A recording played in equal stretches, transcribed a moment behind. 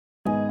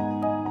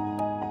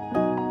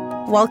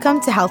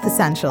Welcome to Health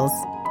Essentials,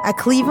 a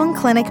Cleveland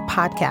Clinic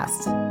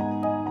podcast.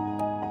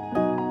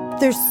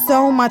 There's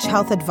so much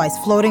health advice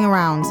floating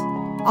around,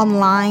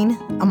 online,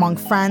 among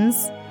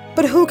friends,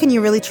 but who can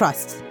you really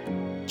trust?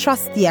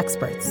 Trust the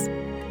experts.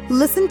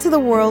 Listen to the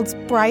world's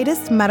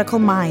brightest medical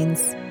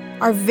minds,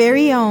 our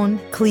very own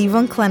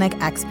Cleveland Clinic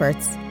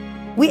experts.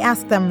 We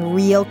ask them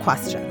real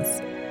questions,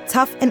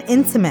 tough and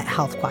intimate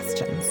health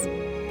questions,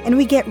 and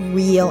we get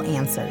real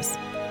answers,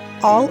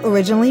 all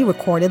originally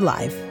recorded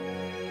live.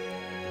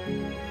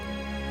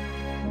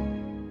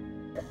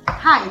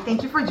 Hi,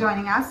 thank you for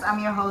joining us.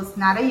 I'm your host,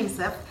 Nada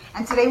Youssef,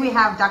 and today we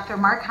have Dr.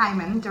 Mark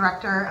Hyman,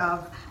 Director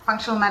of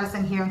Functional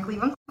Medicine here in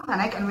Cleveland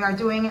Clinic, and we are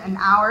doing an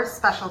hour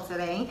special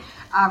today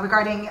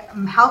regarding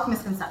health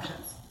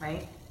misconceptions,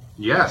 right?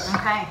 Yes.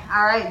 Okay,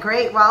 all right,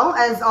 great. Well,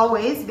 as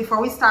always,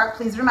 before we start,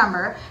 please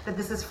remember that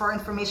this is for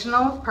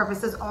informational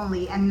purposes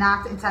only and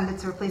not intended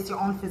to replace your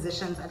own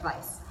physician's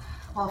advice.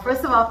 Well,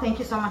 first of all, thank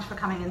you so much for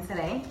coming in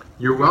today.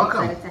 You're welcome.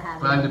 I'm excited to have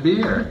you. Glad to be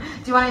here.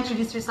 Do you want to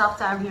introduce yourself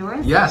to our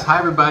viewers? Yes. Hi,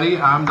 everybody.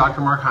 I'm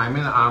Dr. Mark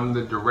Hyman. I'm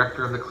the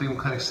director of the Cleveland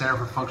Clinic Center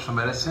for Functional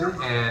Medicine,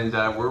 and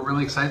we're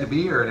really excited to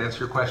be here and answer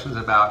your questions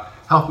about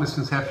health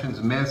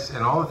misconceptions, myths,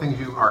 and all the things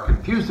you are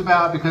confused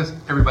about, because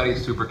everybody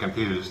is super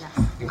confused,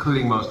 yes,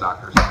 including most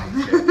doctors,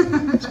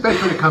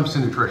 especially when it comes to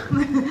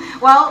nutrition.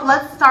 Well,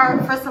 let's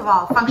start, first of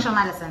all, functional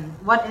medicine.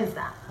 What is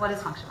that? What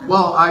is functional medicine?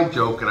 Well, I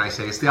joke and I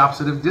say it's the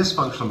opposite of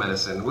dysfunctional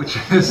medicine, which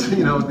is,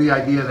 the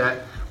idea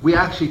that we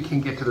actually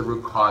can get to the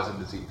root cause of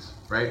disease,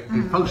 right?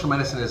 Mm-hmm. Functional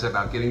medicine is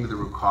about getting to the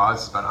root cause,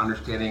 it's about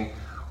understanding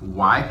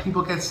why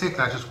people get sick,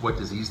 not just what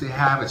disease they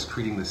have. It's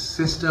treating the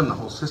system, the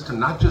whole system,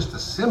 not just the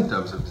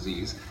symptoms of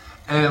disease.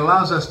 And it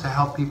allows us to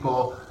help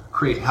people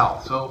create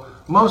health. So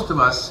most of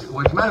us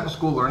went to medical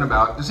school, learn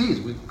about disease.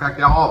 In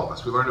fact, all of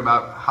us, we learned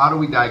about how do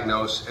we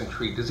diagnose and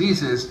treat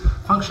diseases.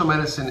 Functional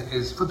medicine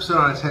is flips it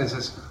on its head and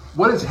says,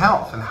 what is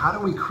health and how do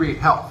we create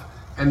health?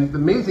 And the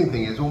amazing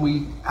thing is when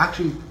we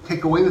actually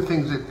take away the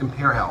things that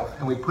impair health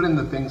and we put in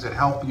the things that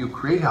help you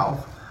create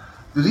health,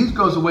 disease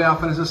goes away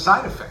often as a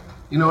side effect.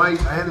 I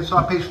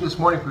saw a patient this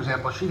morning, for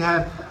example. She'd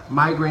had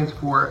migraines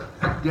for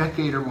a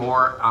decade or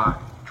more,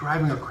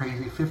 driving her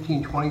crazy,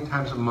 15, 20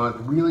 times a month,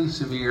 really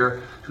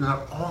severe. She was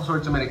on all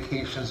sorts of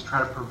medications to try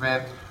to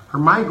prevent her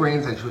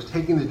migraines, and she was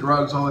taking the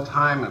drugs all the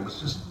time, and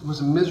it was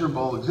a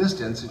miserable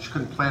existence, and she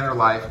couldn't plan her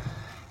life.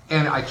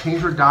 And I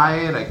changed her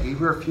diet. I gave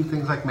her a few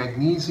things like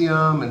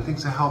magnesium and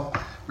things to help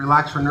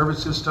relax her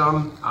nervous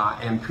system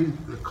and treat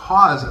the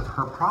cause of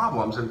her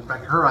problems. In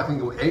fact, I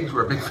think eggs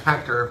were a big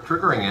factor of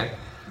triggering it.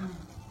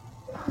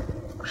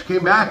 She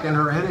came back and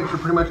her headaches were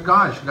pretty much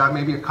gone. She got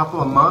maybe a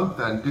couple a month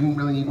and didn't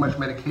really need much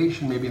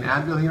medication, maybe an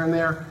Advil here and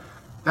there.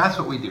 That's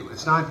what we do.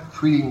 It's not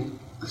treating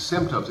the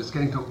symptoms. It's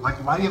getting to,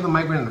 why do you have a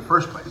migraine in the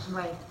first place?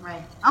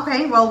 Right.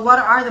 Okay, well, what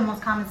are the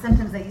most common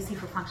symptoms that you see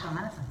for functional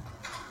medicine?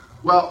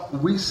 Well,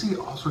 we see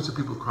all sorts of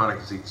people with chronic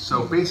disease.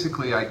 So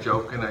basically, I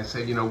joke and I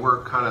say,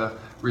 we're kind of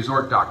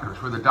resort doctors.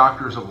 We're the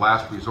doctors of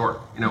last resort.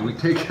 We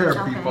take care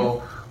of people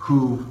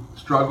who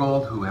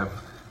struggled, who have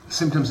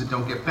symptoms that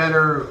don't get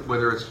better,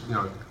 whether it's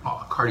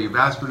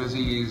cardiovascular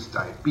disease,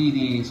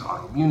 diabetes,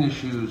 autoimmune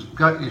issues,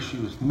 gut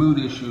issues, mood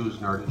issues,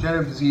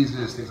 neurodegenerative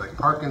diseases, things like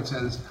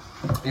Parkinson's.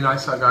 I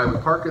saw a guy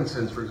with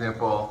Parkinson's, for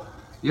example,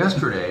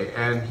 yesterday,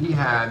 and he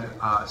had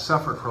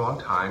suffered for a long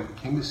time,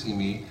 came to see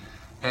me,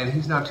 and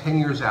he's now 10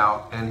 years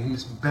out, and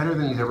he's better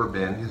than he's ever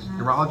been. His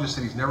neurologist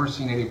said he's never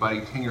seen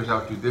anybody 10 years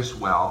out do this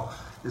well.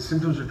 His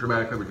symptoms are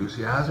dramatically reduced.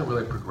 He hasn't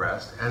really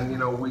progressed, and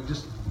we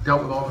just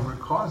dealt with all the root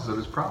causes of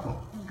his problem.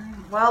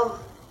 Well,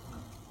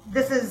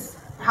 this is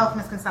health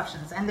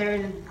misconceptions, and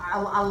there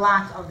are a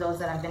lot of those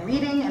that I've been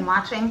reading and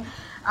watching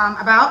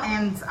about,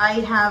 and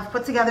I have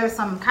put together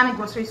some kind of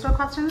grocery store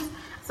questions,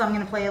 so I'm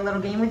going to play a little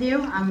game with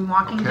you. I'm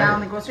walking down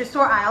the grocery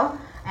store aisle,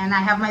 and I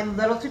have my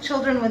little two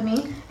children with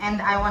me,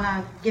 and I want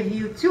to give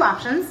you two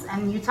options,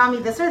 and you tell me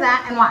this or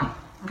that and why.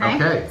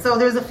 Okay? So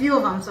there's a few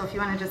of them, so if you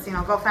want to just,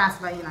 go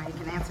fast, but, you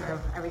can answer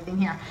everything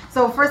here.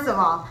 So first of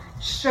all,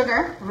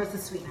 sugar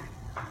versus sweetener.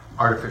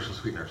 Artificial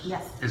sweeteners.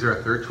 Yes. Is there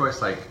a third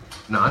choice, like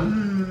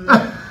none? Is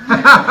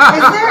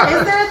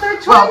there a third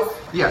choice? Well,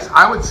 yes,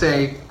 I would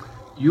say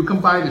you can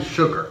buy the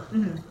sugar,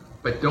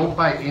 but don't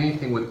buy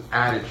anything with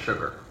added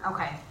sugar.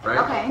 Okay. Right?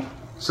 Okay.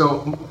 So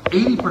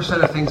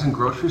 80% of things in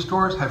grocery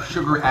stores have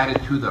sugar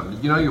added to them.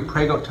 Your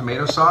Prego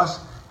tomato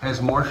sauce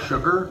has more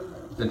sugar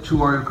than 2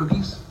 Oreo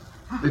cookies?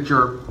 That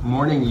your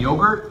morning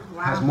yogurt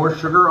has more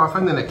sugar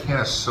often than a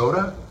can of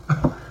soda?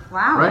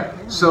 Wow.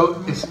 Right?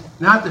 So it's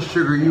not the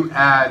sugar you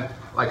add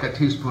like a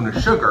teaspoon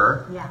of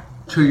sugar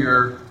to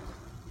your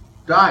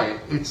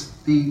diet. It's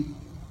the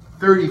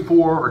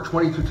 34 or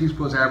 22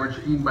 teaspoons average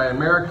eaten by an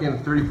American,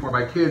 34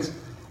 by kids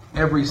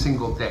every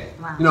single day.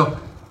 Wow.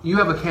 You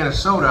have a can of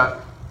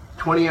soda,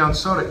 20-ounce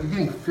soda, you're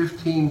getting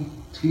 15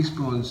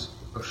 teaspoons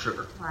of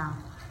sugar. Wow.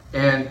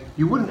 And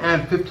you wouldn't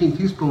add 15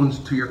 teaspoons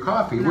to your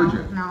coffee, would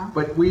you? No.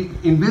 But we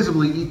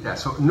invisibly eat that.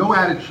 So no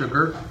added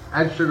sugar,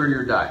 add sugar to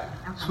your diet.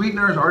 Okay.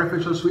 Sweeteners,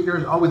 artificial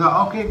sweeteners, we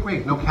thought, okay,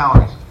 great, no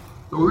calories.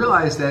 But we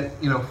realized that,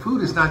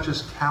 food is not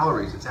just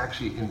calories, it's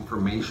actually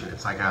information.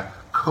 It's like a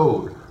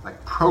code,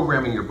 like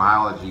programming your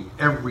biology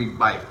every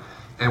bite.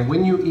 And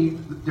when you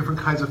eat different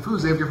kinds of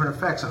foods, they have different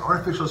effects. And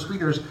artificial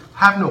sweeteners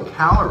have no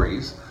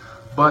calories,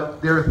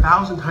 but they're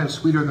 1,000 times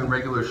sweeter than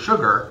regular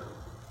sugar.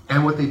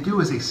 And what they do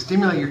is they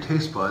stimulate your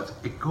taste buds.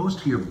 It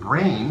goes to your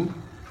brain,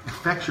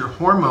 affects your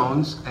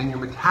hormones and your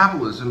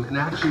metabolism, and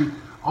actually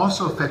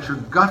also affects your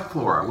gut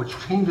flora, which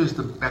changes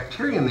the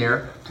bacteria in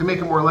there to make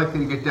it more likely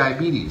to get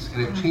diabetes.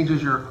 And it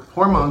changes your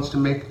hormones to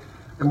make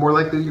it more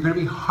likely that you're going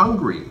to be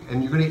hungry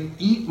and you're going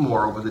to eat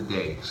more over the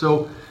day.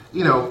 So,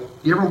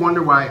 you ever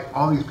wonder why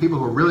all these people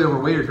who are really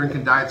overweight are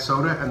drinking diet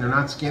soda and they're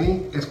not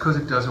skinny? It's because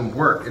it doesn't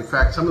work. In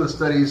fact, some of the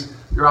studies,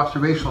 they're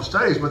observational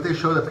studies, but they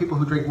show that people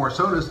who drink more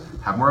sodas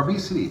have more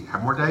obesity,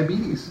 have more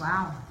diabetes.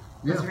 Wow.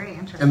 That's very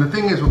interesting. And the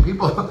thing is, when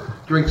people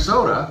drink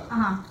soda,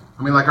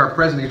 I mean, like our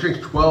president, he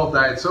drinks 12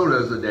 diet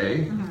sodas a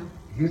day.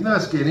 He's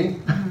not skinny,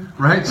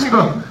 right?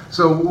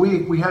 So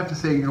we have to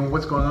say,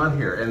 what's going on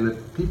here? And the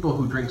people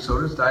who drink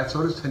sodas, diet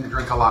sodas, tend to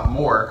drink a lot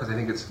more because they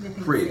think it's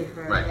free.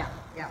 Safer. Right. Yeah.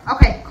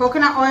 Okay,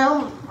 coconut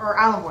oil or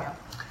olive oil?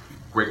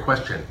 Great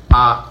question.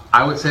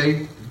 I would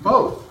say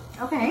both.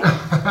 Okay.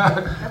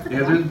 That's a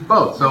good one.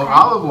 Both. So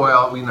olive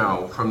oil, we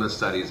know from the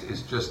studies,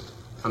 is just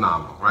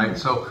phenomenal, right?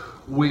 So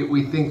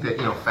we think that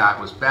fat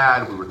was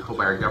bad. We were told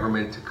by our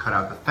government to cut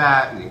out the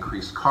fat and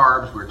increase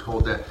carbs. We were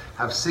told to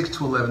have 6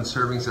 to 11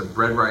 servings of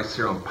bread, rice,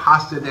 cereal, and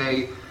pasta a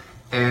day.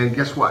 And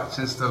guess what?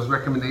 Since those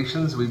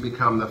recommendations, we've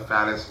become the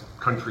fattest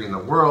country in the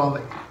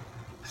world.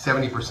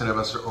 70% of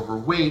us are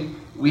overweight.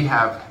 We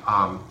have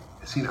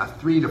seen a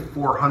 300 to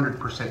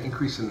 400%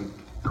 increase in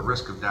the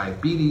risk of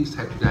diabetes,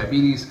 type 2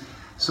 diabetes.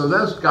 So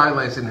those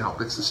guidelines didn't help.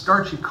 It's the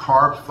starchy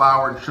carbs,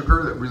 flour, and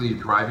sugar that really are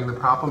driving the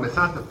problem. It's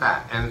not the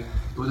fat. And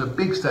it was a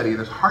big study.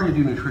 It's hard to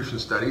do nutrition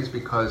studies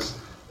because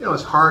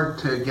it's hard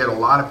to get a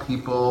lot of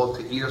people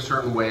to eat a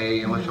certain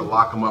way unless you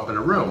lock them up in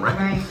a room,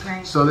 right?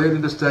 Right. So they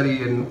did a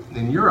study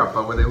in Europe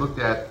where they looked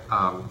at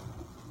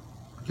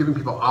giving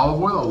people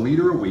olive oil, a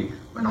liter a week,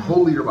 like a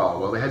whole liter of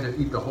olive oil. They had to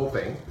eat the whole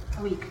thing.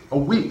 A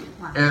week.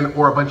 Wow.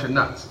 Or a bunch of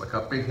nuts, like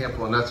a big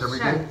handful of nuts every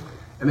day.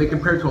 And they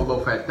compared it to a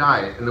low-fat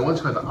diet. And the ones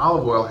who had the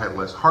olive oil had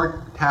less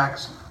heart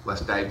attacks,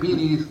 less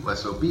diabetes,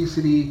 less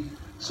obesity.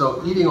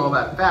 So eating all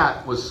that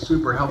fat was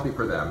super healthy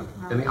for them.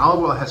 And the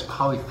olive oil has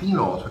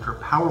polyphenols, which are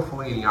powerful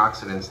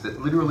antioxidants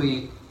that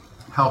literally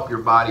help your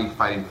body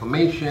fight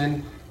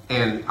inflammation,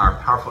 and our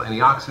powerful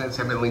antioxidants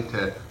have been linked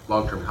to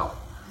long-term health.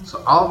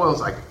 So olive oil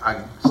is like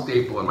a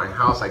staple in my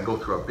house. I go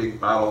through a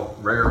big bottle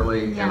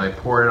rarely, and I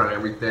pour it on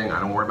everything. I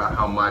don't worry about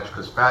how much,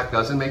 because fat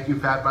doesn't make you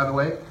fat, by the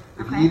way.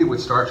 If you eat it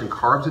with starch and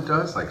carbs, it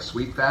does, like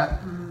sweet fat.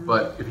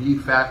 But if you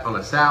eat fat on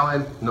a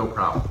salad, no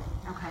problem.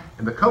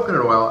 And the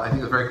coconut oil, I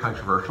think, is very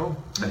controversial.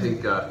 I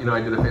think, I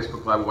did a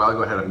Facebook Live a while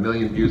ago. It had 1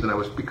 million views, and it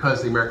was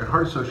because the American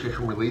Heart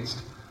Association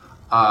released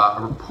a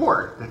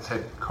report that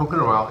said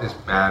coconut oil is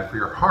bad for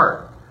your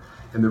heart.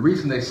 And the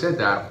reason they said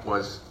that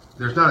was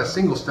there's not a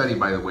single study,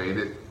 by the way,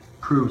 that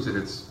proves that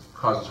it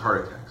causes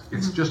heart attacks.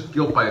 It's just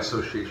guilt by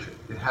association.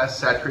 It has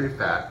saturated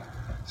fat.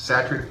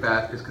 Saturated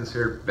fat is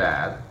considered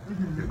bad.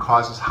 It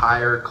causes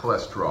higher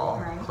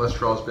cholesterol.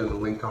 Cholesterol has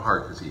been linked to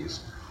heart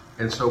disease.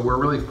 And so we're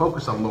really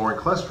focused on lowering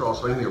cholesterol,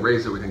 so anything that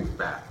raises everything is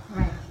bad.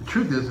 The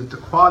truth is, it's the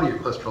quality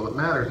of cholesterol that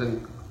matters,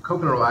 and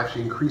coconut oil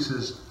actually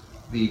increases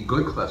the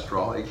good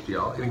cholesterol,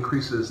 HDL. It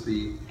increases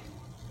the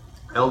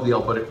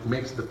LDL, but it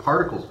makes the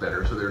particles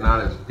better, so they're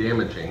not as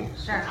damaging,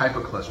 the type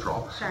of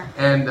cholesterol.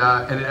 And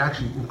it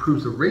actually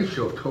improves the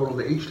ratio of total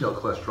to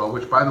HDL cholesterol,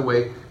 which, by the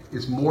way,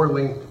 is more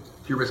linked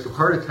to your risk of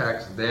heart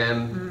attacks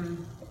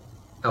than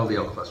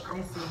LDL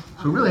cholesterol.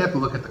 So we really have to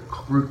look at the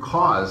root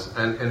cause,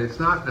 and it's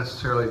not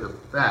necessarily the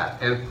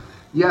fat. And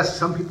yes,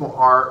 some people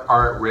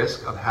are at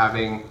risk of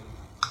having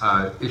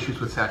issues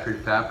with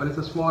saturated fat, but it's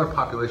a smaller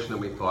population than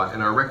we thought.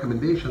 And our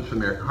recommendations from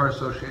the American Heart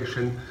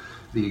Association,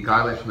 the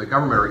guidelines from the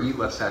government, are eat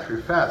less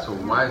saturated fat. So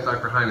why is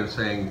Dr. Hyman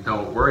saying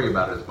don't worry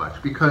about it as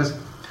much? Because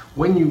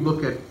when you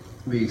look at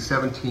the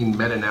 17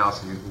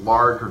 meta-analyses,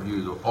 large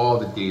reviews of all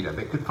the data,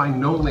 they could find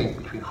no link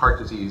between heart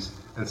disease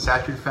and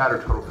saturated fat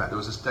or total fat. There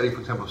was a study,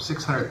 for example, of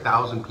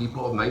 600,000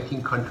 people,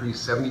 19 countries,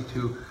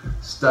 72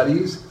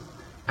 studies,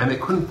 and they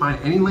couldn't find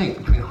any link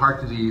between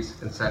heart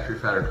disease and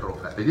saturated fat or total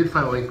fat. They did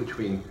find a link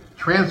between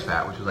trans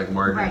fat, which is like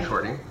margarine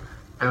shortening,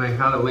 and they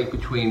found a link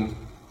between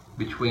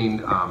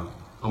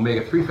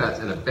omega-3 fats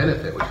and a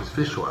benefit, which is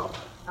fish oil,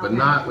 but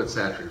not with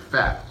saturated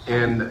fat.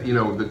 And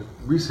the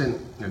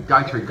recent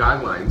dietary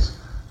guidelines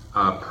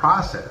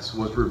process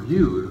was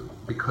reviewed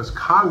because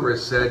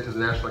Congress said to the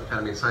National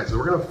Academy of Sciences,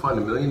 we're going to fund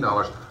 $1 million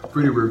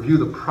for you to review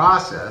the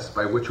process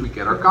by which we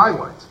get our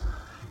guidelines.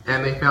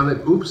 And they found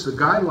that, the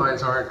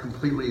guidelines aren't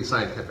completely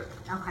scientific.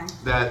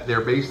 That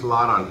they're based a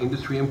lot on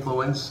industry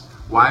influence.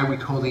 Why are we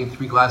told to eat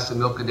 3 glasses of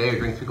milk a day or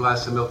drink 3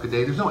 glasses of milk a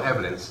day? There's no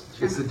evidence.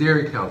 It's the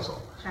Dairy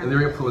Council and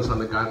their influence on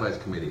the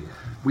guidelines committee.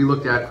 We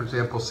looked at, for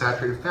example,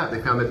 saturated fat.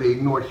 They found that they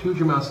ignored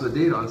huge amounts of the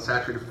data on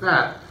saturated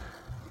fat,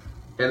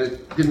 and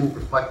it didn't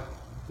reflect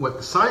what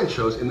the science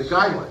shows in the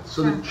guidelines.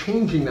 So they're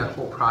changing that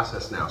whole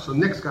process now. So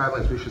next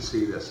guidelines, we should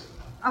see this.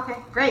 Okay,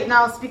 great.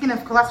 Now, speaking of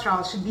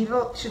cholesterol,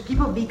 should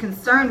people be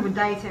concerned with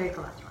dietary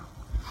cholesterol?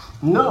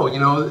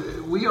 No,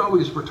 we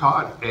always were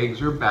taught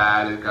eggs are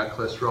bad, it's got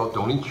cholesterol.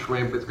 Don't eat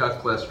shrimp, it's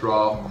got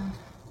cholesterol.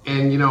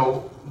 And,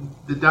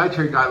 the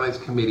Dietary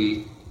Guidelines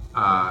Committee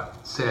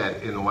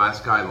said in the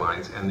last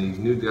guidelines, and the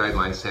new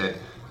guidelines said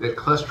that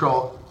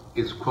cholesterol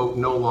is, quote,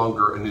 no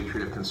longer a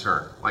nutritive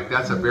concern. Like,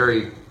 that's a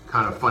very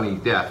kind of funny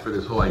death for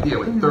this whole idea.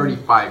 With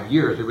 35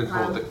 years, we've been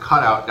told to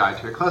cut out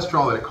dietary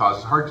cholesterol, that it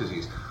causes heart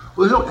disease.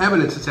 Well, there's no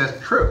evidence that says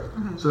true.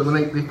 So when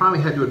they finally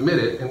had to admit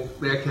it, and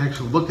they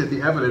actually looked at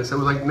the evidence, there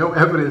was like no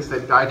evidence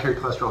that dietary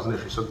cholesterol is an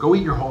issue. So go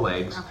eat your whole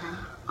eggs,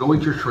 go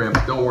eat your shrimp,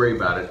 don't worry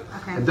about it.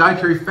 And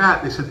dietary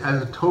fat, they said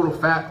as a total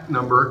fat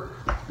number,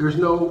 there's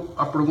no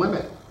upper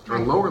limit or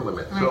lower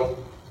limit. So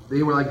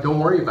they were like, don't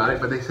worry about it,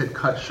 but they said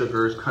cut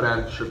sugars, cut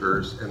added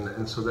sugars,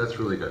 and so that's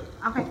really good.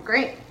 Okay,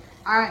 great.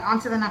 All right,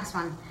 on to the next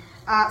one.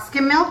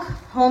 Skim milk,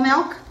 whole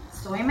milk,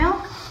 soy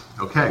milk?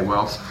 Okay,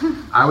 well,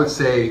 I would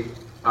say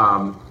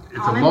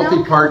it's a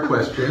multi-part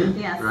question,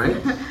 right?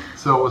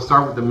 So we'll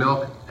start with the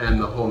milk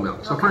and the whole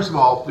milk. So first of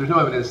all, there's no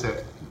evidence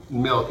that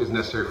milk is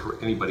necessary for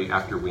anybody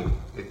after weaning.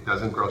 It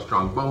doesn't grow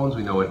strong bones.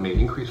 We know it may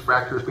increase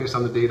fractures based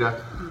on the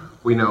data.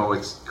 We know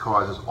it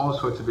causes all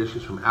sorts of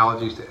issues from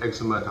allergies to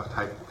eczema to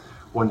type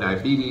 1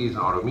 diabetes and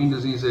autoimmune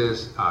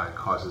diseases. It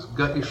causes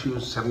gut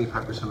issues.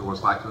 75% of the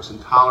world's lactose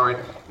intolerant.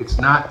 It's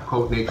not,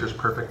 quote, nature's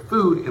perfect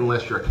food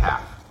unless you're a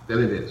calf.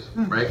 Then it is,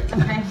 right?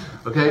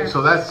 Okay,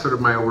 so that's sort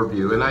of my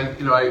overview. And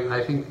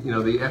I think,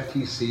 the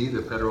FTC,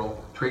 the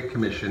Federal Trade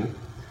Commission,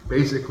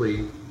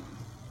 basically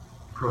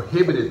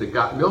prohibited the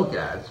got milk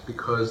ads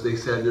because they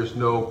said there's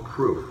no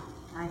proof.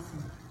 I see.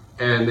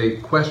 And they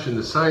questioned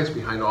the science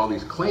behind all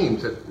these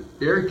claims that the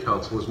Dairy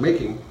Council was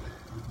making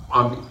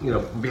on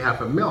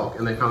behalf of milk,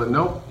 and they found that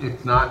no,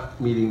 it's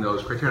not meeting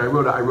those criteria.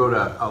 I wrote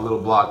a little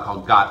blog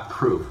called Got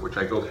Proof, which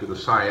I go through the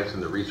science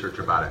and the research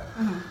about it.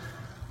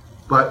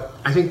 But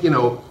I think,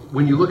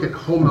 when you look at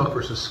whole milk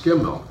versus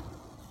skim milk,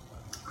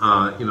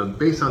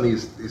 based on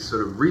these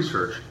sort of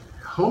research,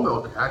 whole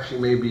milk actually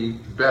may be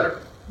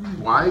better.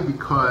 Why?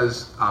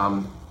 Because,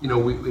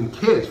 in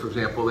kids, for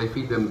example, they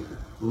feed them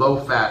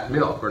low-fat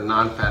milk or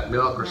non-fat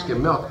milk or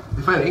skim milk.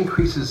 They find it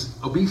increases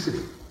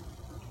obesity.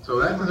 So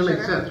that doesn't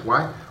make sense.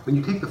 Why? When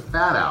you take the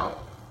fat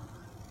out,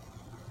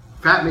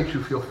 fat makes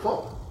you feel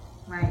full.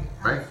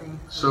 Right.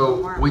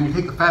 So when you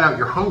take the fat out,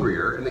 you're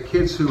hungrier, and the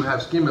kids who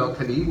have skim milk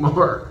tend to eat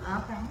more.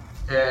 Okay.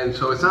 And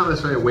so it's not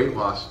necessarily a weight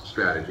loss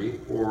strategy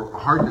or a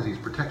heart disease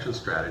protection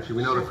strategy.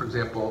 We know that, for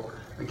example,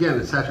 again,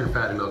 the saturated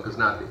fat in milk is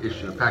not the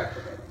issue. In fact,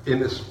 in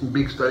this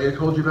big study I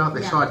told you about,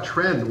 they saw a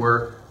trend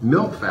where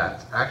milk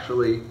fats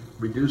actually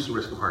reduce the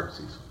risk of heart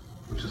disease,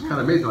 which is kind of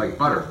amazing, like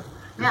butter.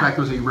 In fact,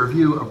 there was a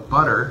review of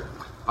butter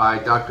by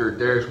Dr.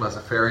 Darius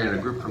Mazafarian and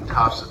a group from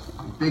Tufts.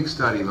 A big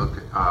study looked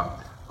at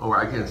over,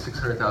 again,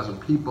 600,000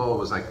 people. It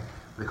was like,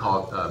 they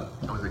call it,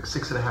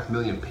 6.5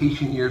 million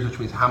patient years, which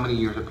means how many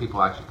years are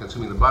people actually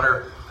consuming the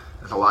butter.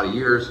 That's a lot of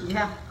years.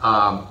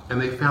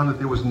 And they found that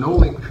there was no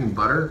link between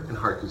butter and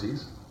heart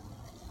disease.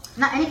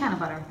 Not any kind of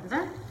butter, is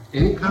there?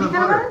 Any kind of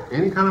butter.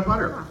 Any kind of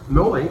butter.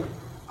 No link.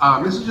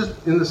 This is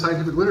just in the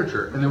scientific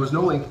literature, and there was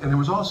no link. And there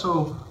was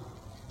also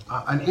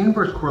an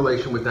inverse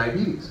correlation with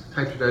diabetes,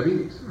 type 2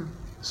 diabetes.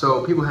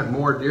 So people had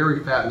more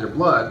dairy fat in their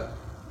blood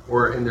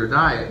or in their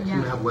diet,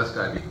 you have less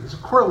diabetes. It's a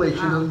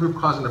correlation, doesn't prove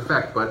cause and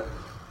effect, but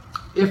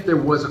if there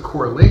was a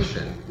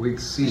correlation, we'd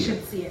see it.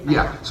 Should see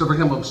it. So for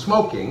example,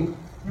 smoking.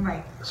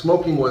 Right.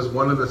 Smoking was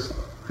one of the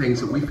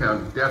things that we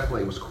found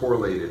definitely was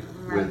correlated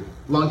with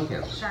lung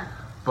cancer. Sure.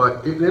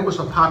 But it was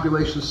a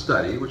population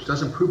study, which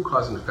doesn't prove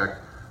cause and effect,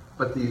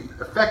 but the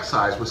effect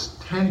size was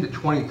 10 to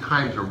 20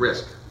 times the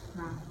risk.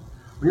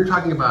 When you're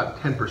talking about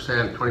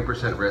 10%,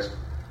 20% risk,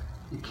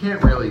 you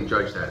can't really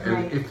judge that.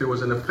 And if there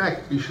was an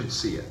effect, you should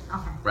see it.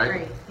 Okay. Right?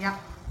 Great. Yep.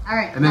 All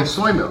right. And then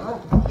soy milk.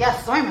 Oh,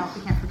 yes, soy milk.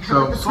 We can't forget.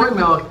 So soy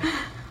milk,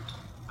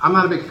 I'm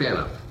not a big fan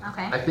of.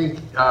 Okay. I think,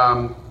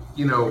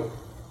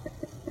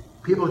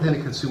 people tend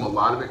to consume a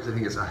lot of it because I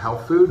think it's a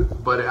health food,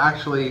 but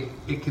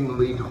it can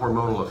lead to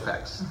hormonal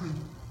effects.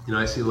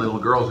 I see little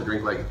girls who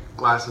drink like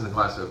glasses and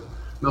glasses of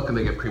milk and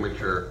they get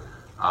premature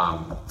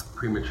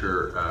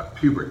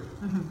puberty.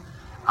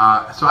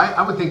 So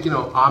I would think,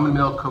 almond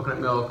milk, coconut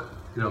milk,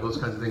 those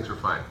kinds of things are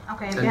fine.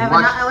 Okay, if you have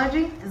a nut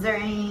allergy, is there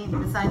any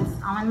besides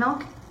almond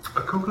milk?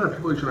 Coconut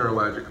people usually are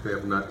allergic if they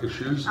have nut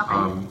issues.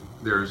 Okay.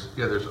 There's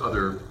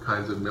other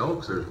kinds of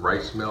milks. There's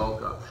rice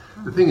milk.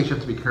 The thing is you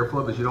have to be careful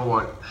of is you don't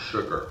want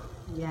sugar.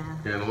 Yeah.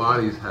 And a lot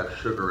of these have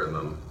sugar in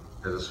them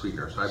as a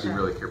sweetener, so I'd be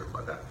really careful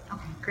about that.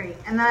 Okay, great.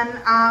 And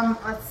then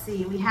let's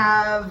see, we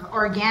have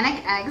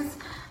organic eggs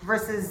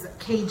versus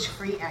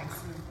cage-free eggs.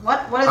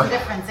 What is the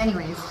difference,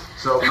 anyways?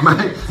 So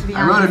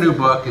I wrote a new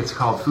book. It's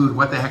called Food,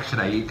 What the Heck Should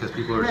I Eat? Because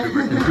people are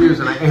super confused,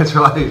 and I answer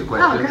a lot of these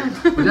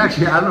questions. Which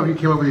actually, I don't know if you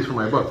came up with these from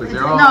my book, but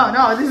they're all...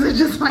 No, these are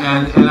just my...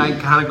 And I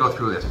kind of go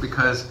through this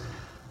because,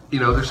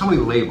 there's so many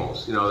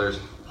labels. There's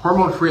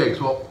hormone-free eggs.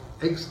 Well,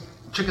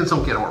 chickens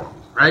don't get hormones.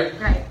 right?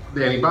 Right.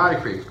 The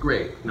antibiotic free is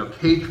great. You know,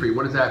 cage free,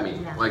 what does that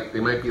mean? Yeah. Like they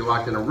might be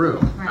locked in a room.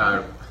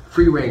 Right.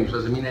 Free range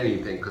doesn't mean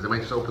anything because they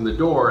might just open the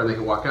door and they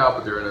can walk out,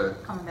 but they're in a...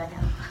 Coming back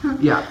in.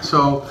 Yeah,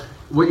 so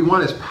what you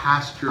want is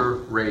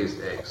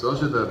pasture-raised eggs.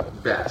 Those are the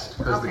best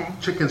because the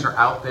chickens are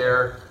out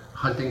there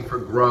hunting for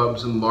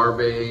grubs and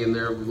larvae, and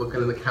they're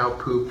looking in the cow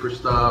poop for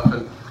stuff,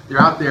 and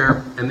they're out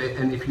there, and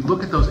if you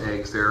look at those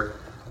eggs,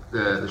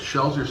 the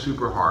shells are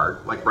super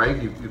hard, like, right?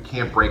 You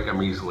can't break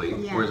them easily,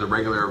 whereas a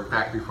regular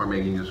factory farm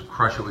egg, you can just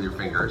crush it with your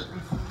fingers,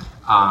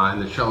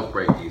 and the shells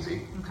break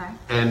easy. Okay.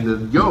 And the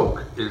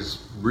yolk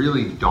is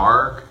really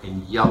dark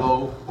and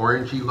yellow,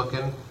 orangey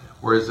looking,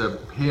 whereas the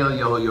pale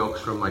yellow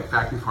yolks from like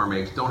factory farm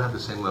eggs don't have the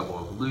same level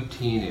of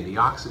lutein,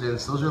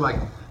 antioxidants. Those are like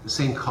the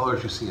same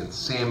colors you see in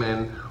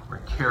salmon or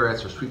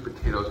carrots or sweet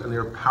potatoes, and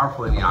they're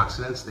powerful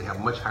antioxidants. They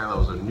have much higher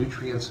levels of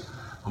nutrients,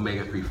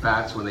 omega-3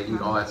 fats when they eat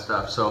all that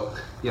stuff. So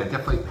yeah,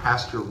 definitely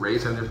pasture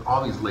raised, and there's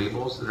all these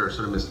labels that are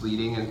sort of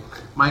misleading. And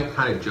my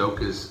kind of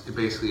joke is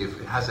basically if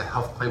it has a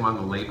health claim on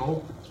the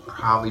label, it's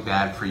probably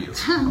bad for you.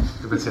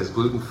 If it says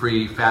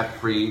gluten-free,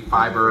 fat-free,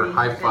 fiber,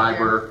 high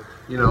fiber,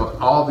 you know,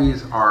 all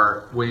these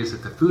are ways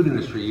that the food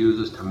industry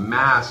uses to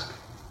mask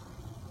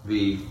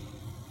the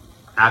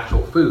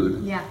actual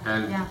food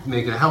and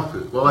make it a health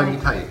food. Well, let me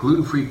tell you,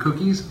 gluten-free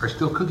cookies are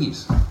still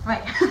cookies.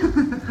 Right.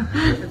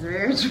 That's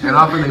very true. And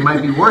often they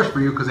might be worse for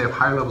you because they have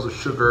higher levels of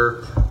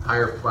sugar,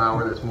 higher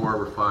flour that's more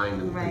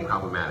refined and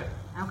problematic.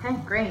 Okay,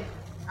 great.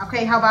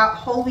 Okay, how about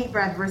whole wheat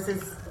bread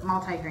versus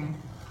multigrain?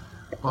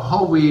 Well,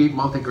 whole wheat,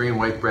 multigrain,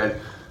 white bread,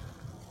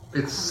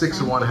 it's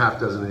 6 of one, half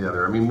dozen of the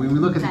other. I mean, when we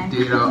look at the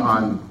data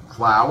on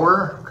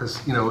flour,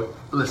 because, you know,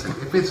 listen,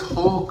 if it's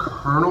whole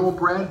kernel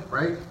bread,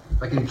 right?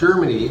 Like in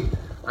Germany,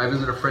 I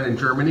visited a friend in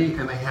Germany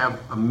and they have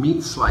a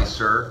meat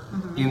slicer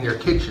in their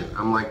kitchen.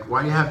 I'm like,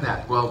 why do you have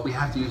that? Well, we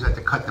have to use that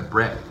to cut the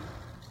bread.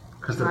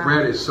 Because the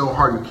bread is so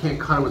hard, you can't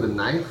cut it with a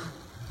knife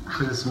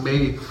because it's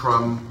made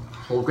from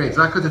whole grains.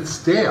 Not because it's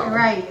stale,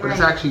 but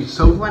it's actually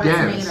so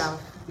dense. It's made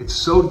of. It's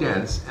so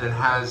dense, and it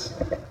has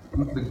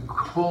the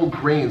whole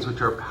grains,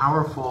 which are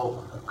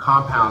powerful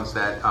compounds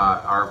that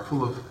are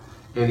full of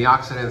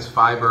antioxidants,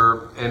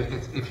 fiber, and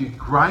if you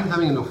grind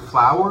something into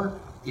flour,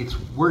 it's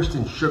worse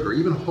than sugar.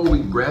 Even whole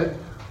wheat bread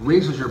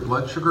raises your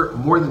blood sugar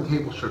more than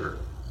table sugar.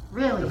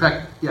 Really? In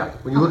fact, yeah,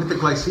 when you look at the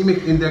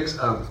glycemic index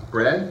of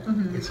bread,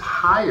 it's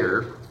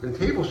higher than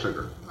table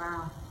sugar.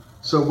 Wow.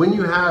 So when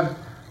you have,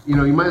 you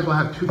know, you might as well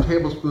have 2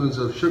 tablespoons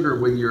of sugar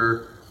with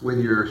your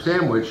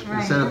sandwich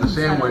instead of the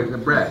sandwich and the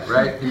bread,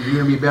 right? And you're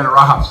gonna be better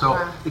off.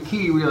 So the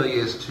key really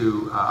is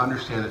to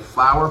understand that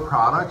flour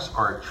products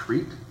are a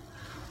treat.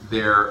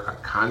 They're a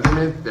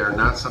condiment. They're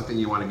not something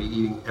you want to be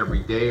eating every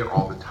day or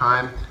all the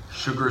time.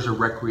 Sugar is a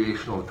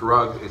recreational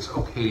drug. It's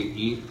okay to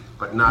eat,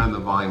 but not in the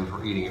volumes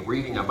we're eating it. We're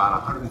eating about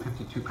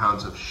 152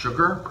 pounds of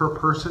sugar per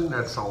person.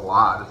 That's a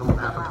lot. It's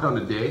almost half a pound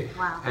a day.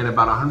 And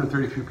about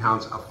 133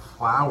 pounds of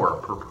flour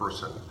per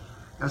person.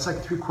 That's like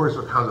 3/4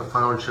 of a pound of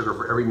flour and sugar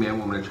for every man,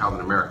 woman, and child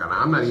in America. Now,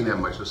 I'm not eating that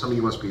much, so some of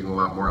you must be eating a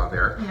lot more out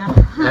there.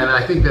 And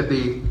I think that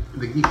the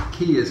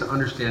key is to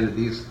understand that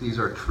these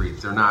are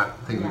treats. They're not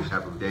things we should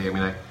have every day. I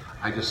mean,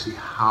 I just see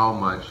how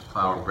much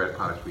flour and bread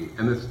products we eat.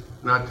 And this,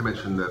 not to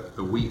mention that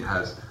the wheat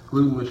has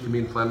gluten, which can be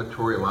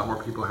inflammatory. A lot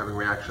more people are having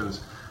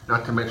reactions.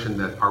 Not to mention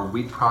that our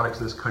wheat products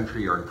in this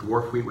country are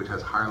dwarf wheat, which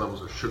has higher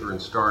levels of sugar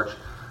and starch.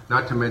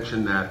 Not to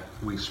mention that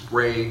we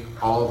spray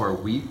all of our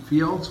wheat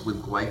fields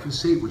with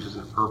glyphosate, which is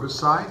an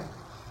herbicide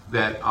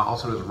that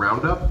also known as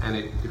Roundup, and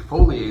it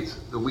defoliates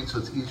the wheat so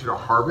it's easier to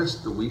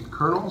harvest the wheat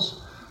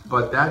kernels.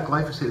 But that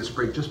glyphosate is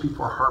sprayed just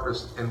before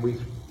harvest, and we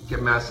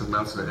get massive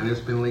amounts of it. And it's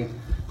been linked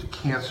to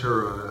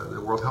cancer.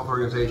 The World Health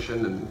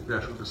Organization and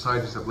international group of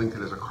scientists have linked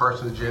it as a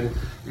carcinogen.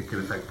 It can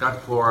affect gut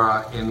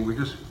flora, and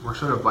we're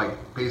sort of like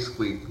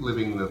basically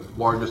living the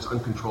largest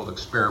uncontrolled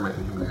experiment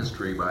in human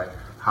history by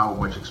how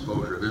much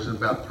exposure. There's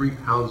about 3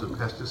 pounds of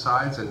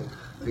pesticides and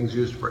things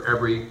used for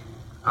every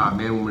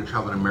man, woman, and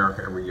child in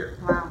America every year.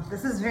 Wow,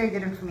 this is very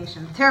good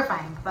information.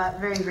 Terrifying, but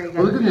very, very good.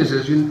 Well, the good news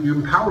is you're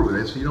empowered with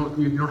it, so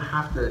you don't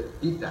have to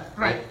eat that,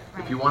 right?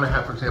 If you want to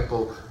have, for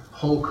example,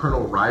 whole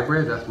kernel rye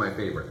bread, that's my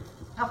favorite.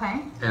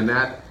 Okay. And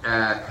that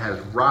has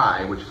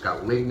rye, which has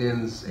got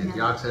lignans,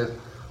 antioxidants,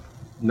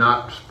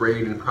 not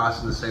sprayed and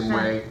processed the same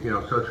way, you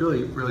know, so it's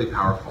really, really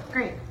powerful.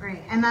 Great, great.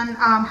 And then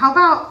how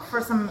about for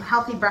some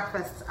healthy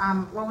breakfasts?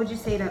 What would you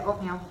say to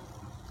oatmeal?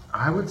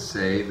 I would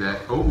say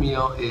that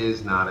oatmeal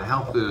is not a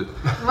health food.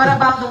 What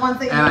about the ones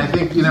that you, I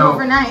think, you know,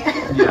 overnight?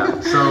 Yeah,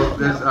 so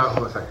there's, hold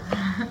on a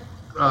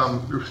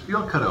second. There's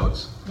steel-cut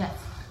oats. Yes.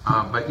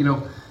 But, you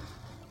know,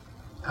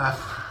 a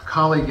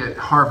colleague at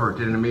Harvard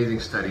did an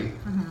amazing study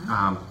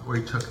where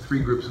he took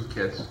 3 groups of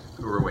kids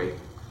who were overweight.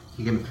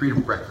 He gave them 3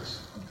 different breakfasts.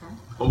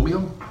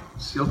 Oatmeal,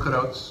 steel-cut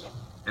oats,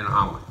 and an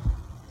omelet.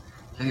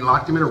 And he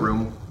locked them in a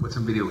room with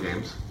some video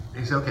games. And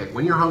he said, okay,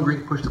 when you're hungry,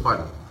 push the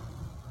button.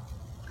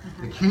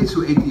 The kids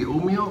who ate the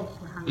oatmeal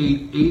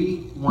ate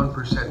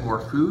 81%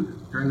 more food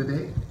during the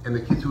day, and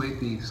the kids who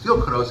ate the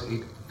steel-cut oats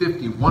ate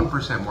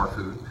 51% more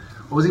food,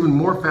 What was even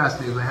more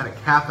fascinating, they had a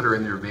catheter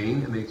in their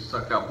vein and they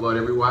sucked out blood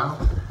every while.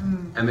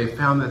 And they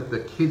found that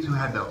the kids who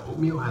had the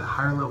oatmeal had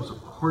higher levels of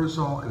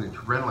cortisol and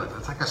adrenaline.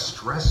 It's like a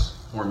stress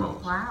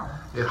hormone. Wow.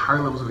 They had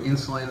higher levels of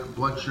insulin,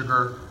 blood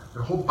sugar.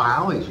 Their whole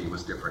biology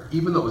was different,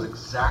 even though it was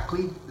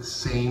exactly the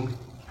same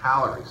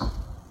calories.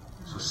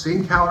 So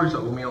same calories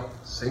of oatmeal,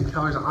 same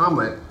calories of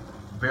omelet,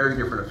 very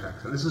different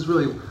effects. And this is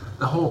really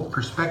the whole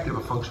perspective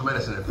of functional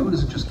medicine. And food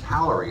isn't just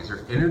calories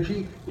or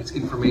energy, it's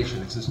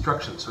information, it's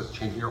instruction. So it's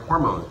changing your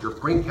hormones, your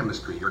brain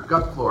chemistry, your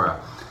gut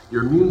flora,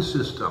 your immune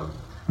system.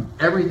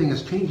 Everything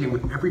is changing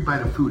with every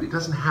bite of food. It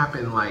doesn't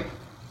happen like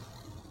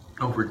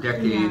over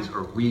decades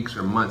or weeks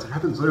or months. It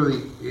happens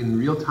literally in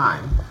real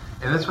time.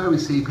 And that's why we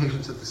see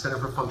patients at the Center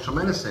for Functional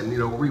Medicine.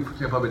 We, for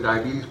example, have a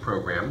diabetes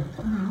program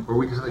where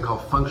we do something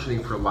called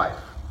Functioning for Life,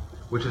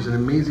 which is an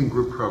amazing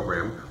group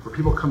program where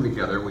people come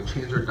together, we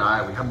change their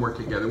diet, we have them work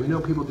together. We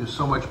know people do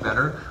so much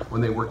better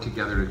when they work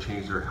together to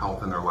change their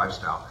health and their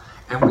lifestyle.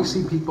 And we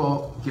see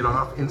people get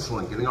off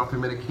insulin, getting off their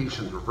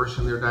medications,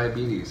 reversing their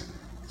diabetes.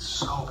 It's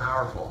so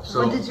powerful.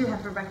 So, what did you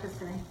have for breakfast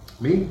today?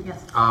 Me?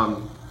 Yes.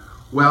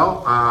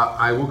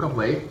 I woke up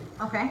late.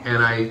 Okay.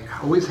 And I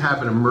always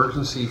have an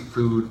emergency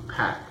food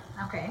pack.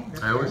 Okay.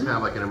 I always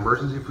have like an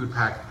emergency food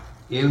pack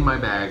in my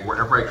bag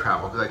wherever I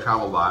travel, because I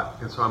travel a lot.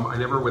 And so I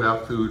never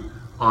without food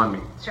on me.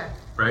 Sure.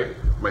 Right?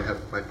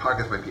 My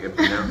pockets might be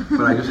empty now,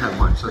 but I just had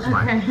lunch, so it's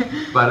fine.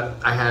 But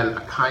I had a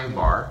Kind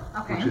bar,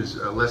 which is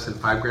less than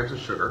 5 grams of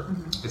sugar.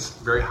 It's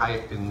very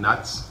high in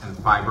nuts and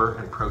fiber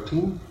and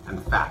protein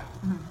and fat.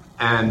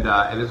 And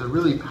it's a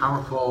really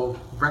powerful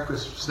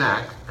breakfast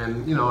snack.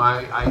 And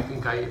I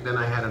think then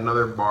I had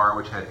another bar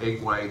which had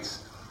egg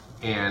whites,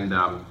 and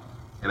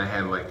I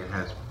had it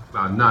has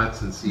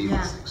nuts and seeds.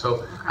 And things.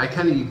 So I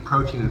tend to eat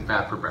protein and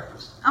fat for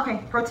breakfast. Okay,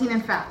 protein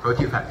and fat.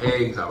 Protein, fat,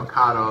 eggs,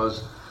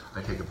 avocados.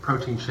 I take a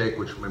protein shake,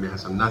 which maybe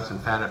has some nuts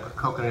and fat. I put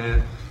coconut in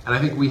it. And I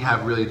think we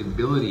have really the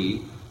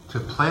ability to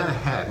plan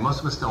ahead. Most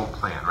of us don't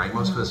plan, right?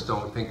 Most of us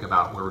don't think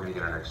about where we're going to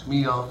get our next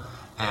meal.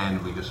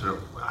 And we just sort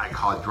of, I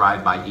call it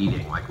drive-by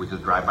eating. Like we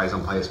just drive by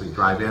someplace, we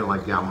drive in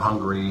like, yeah, I'm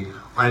hungry.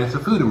 And it's a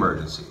food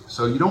emergency.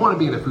 So you don't want to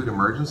be in a food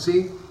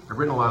emergency. I've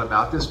written a lot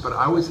about this, but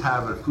I always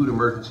have a food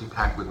emergency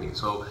pack with me.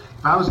 So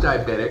if I was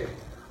diabetic,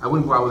 I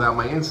wouldn't go out without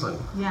my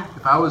insulin. Yeah.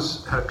 If I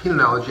had a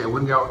peanut allergy, I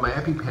wouldn't go out with my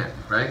EpiPen,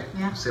 right?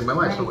 Yeah. Save my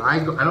life. Right. So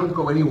I don't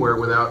go anywhere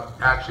without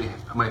actually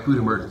my food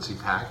emergency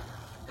pack.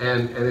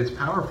 And it's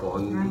powerful.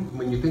 And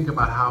when you think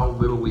about how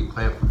little we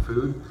plan for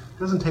food, it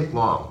doesn't take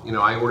long.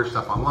 I order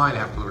stuff online, I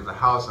have to deliver to the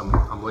house,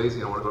 I'm lazy,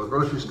 I don't want to go to the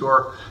grocery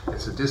store.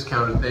 It's a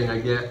discounted thing I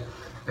get.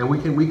 And we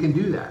can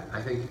do that. I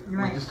think we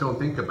just don't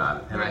think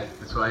about it.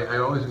 And so I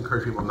always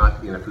encourage people not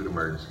to be in a food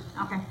emergency.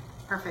 Okay,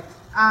 perfect.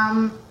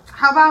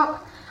 How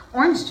about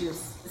orange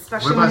juice?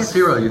 Especially what about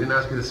cereal? You didn't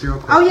ask me the cereal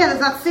question. Oh yeah, there's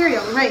that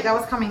cereal. Right, that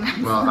was coming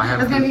next. Well, I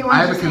have a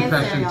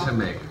confession to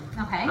make.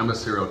 Okay. I'm a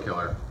cereal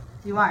killer.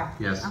 You are?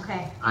 Yes.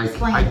 Okay. I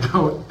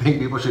don't think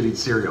people should eat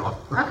cereal.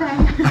 Okay.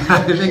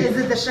 Is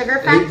it the sugar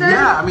factor?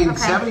 Yeah, I mean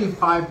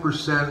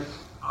 75%,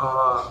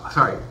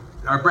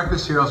 our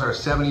breakfast cereals are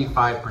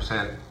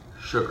 75%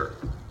 sugar.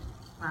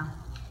 Wow.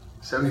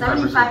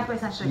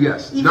 75% sugar.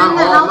 Yes. Even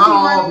not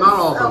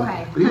all of them.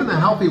 Okay. But even the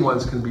healthy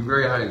ones can be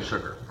very high in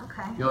sugar.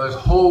 Okay. There's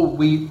whole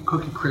wheat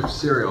cookie crisp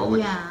cereal,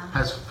 which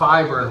has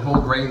fiber and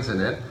whole grains in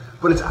it,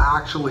 but it's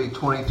actually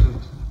 22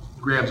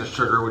 grams of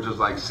sugar, which is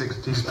like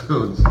 6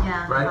 teaspoons.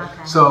 Yeah. Right?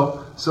 Okay.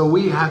 So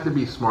we have to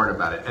be smart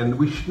about it, and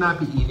we should not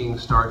be eating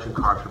starch and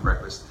carbs for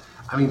breakfast.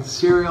 I mean,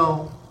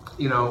 cereal,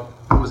 it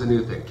was a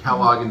new thing.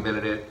 Kellogg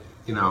invented it,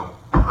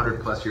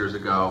 100 plus years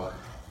ago.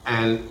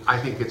 And I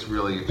think it's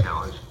really a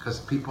challenge because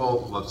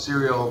people love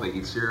cereal, they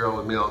eat cereal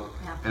with milk,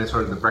 and it's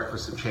sort of the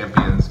breakfast of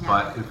champions,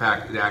 but in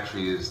fact it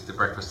actually is the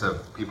breakfast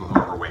of people who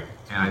are overweight.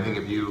 And I think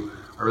if you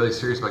are really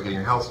serious about getting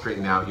your health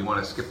straightened out, you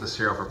want to skip the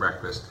cereal for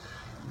breakfast.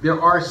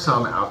 There are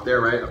some out there,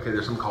 right? Okay,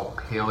 there's something called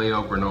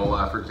paleo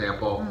granola, for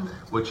example,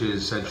 which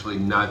is essentially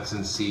nuts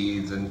and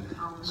seeds, and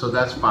so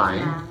that's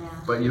fine.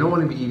 But you don't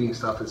want to be eating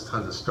stuff that's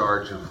tons of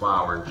starch and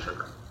flour and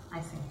sugar.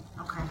 I see.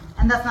 Okay.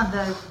 And that's not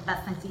the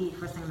best thing to eat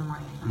first thing in the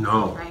morning.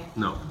 No. Right?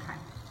 No. Okay.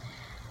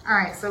 All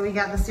right, so we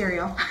got the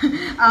cereal.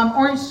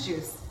 Orange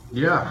juice.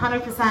 Yeah.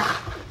 100%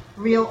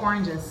 real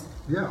oranges.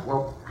 Yeah,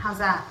 well. How's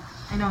that?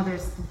 I know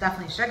there's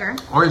definitely sugar.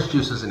 Orange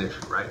juice is an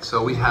issue, right?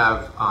 So we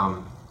have,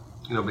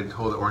 been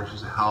told that orange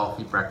is a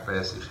healthy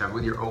breakfast. You should have it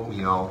with your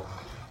oatmeal,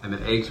 and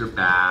that eggs are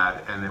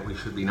bad, and that we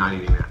should be not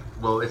eating that.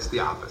 Well, it's the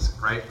opposite,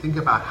 right? Think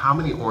about how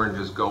many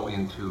oranges go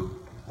into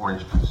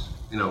orange juice.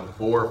 4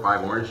 or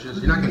 5 oranges.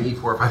 You're not going to eat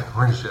 4 or 5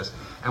 oranges.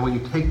 And when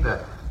you take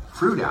the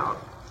fruit out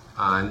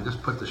and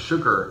just put the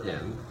sugar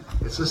in,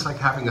 it's just like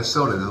having a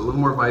soda. There's a little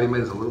more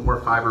vitamins, a little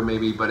more fiber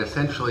maybe, but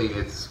essentially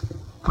it's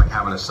like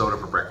having a soda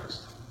for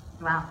breakfast.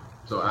 Wow.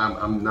 So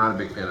I'm not a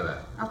big fan of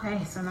that.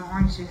 Okay, so no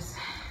orange juice.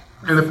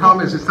 And the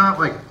problem is it's not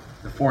like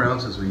the 4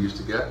 ounces we used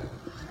to get.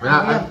 We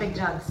have big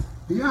jugs.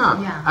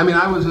 Yeah. I mean,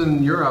 I was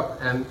in Europe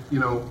and,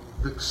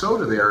 the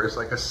soda there is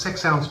like a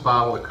 6-ounce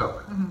bottle of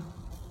Coke.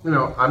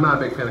 I'm not a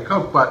big fan of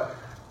Coke, but,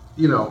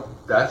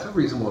 that's a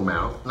reasonable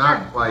amount.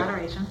 Not like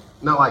moderation.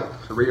 Not like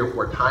 3 or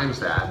 4 times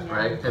that, Yeah.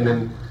 right? And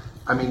then,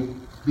 I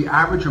mean, the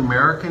average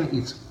American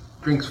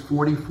drinks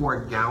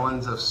 44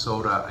 gallons of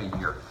soda a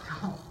year.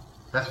 Oh.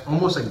 That's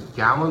almost a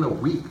gallon a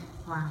week.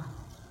 Wow.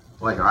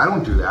 Like, I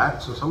don't do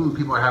that, so some of the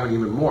people are having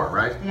even more,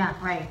 right? Yeah,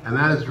 right. And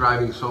that is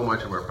driving so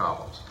much of our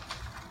problems.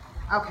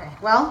 Okay,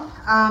 well,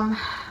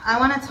 I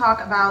want to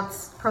talk about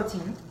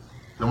protein.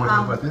 You want to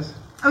talk about this?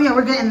 Oh yeah,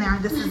 we're getting there.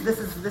 This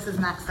is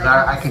next.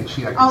 I can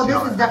cheat. I can Oh, see this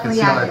all is that.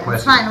 definitely, I can see all yeah, that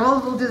it's question. fine.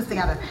 We'll do this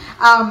together.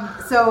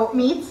 So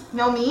meat,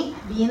 no meat,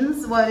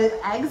 beans,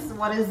 eggs,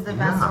 what is the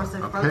best source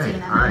of protein?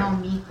 And I know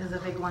meat is a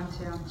big one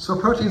too. So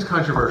protein's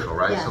controversial,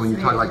 right? Yes, so when you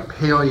talk like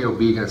paleo,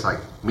 vegan, it's like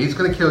meat's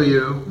going to kill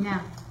you. Yeah.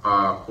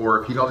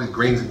 Or if you eat all these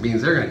grains and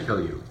beans, they're going to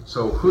kill you.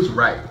 So who's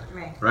right?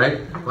 Right?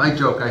 Well, I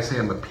joke, I say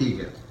I'm a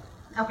pegan.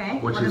 Okay.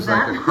 Which what is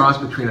that? like a cross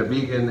between a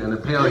vegan and a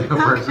paleo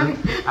person.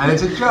 And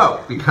it's a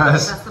joke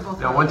because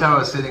one time I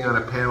was sitting on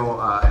a panel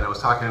and I was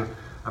talking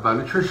about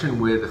nutrition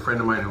with a friend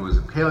of mine who was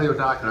a paleo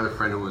doc, another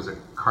friend who was a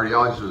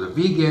cardiologist who was a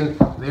vegan.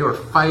 They were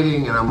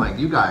fighting and I'm like,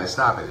 you guys,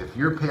 stop it. If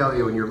you're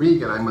paleo and you're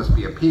vegan, I must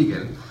be a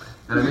pegan.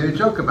 And I made a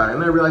joke about it.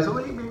 And I realized,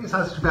 well, maybe it's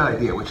not such a bad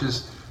idea, which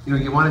is,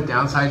 you want to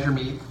downsize your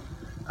meat.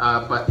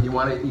 But you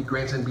want to eat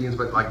grains and beans,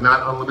 but like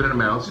not unlimited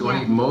amounts. You want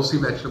to eat mostly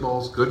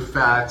vegetables, good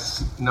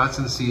fats, nuts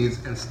and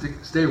seeds, and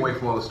stay away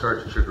from all the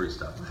starch and sugary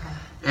stuff. Okay.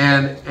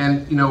 And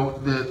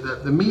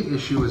the meat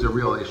issue is a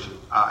real issue.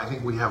 I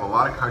think we have a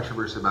lot of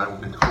controversy about it.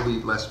 We've been told to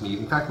eat less meat.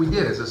 In fact, we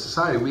did as a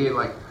society. We ate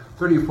like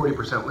 30 or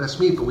 40% less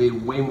meat, but we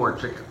ate way more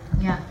chicken.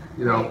 Yeah.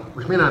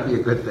 Which may not be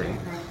a good thing.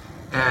 Right.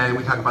 And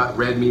we talk about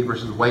red meat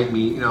versus white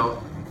meat.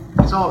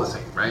 It's all the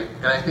same, right?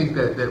 And I think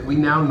that we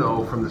now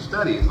know from the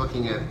studies,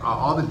 looking at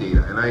all the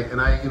data, and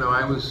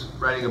I was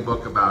writing a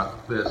book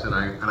about this, and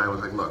I was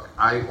like, look,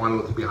 I want to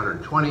live to be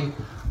 120.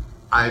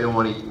 I don't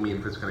want to eat meat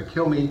if it's going to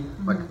kill me.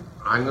 Mm-hmm. Like,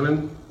 I'm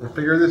going to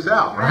figure this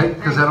out, right?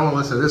 Because I don't want to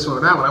listen to this one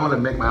or that one. I want to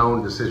make my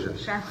own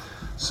decisions. Sure.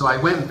 So I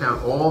went and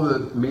found all the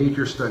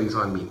major studies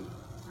on meat.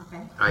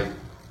 Okay. I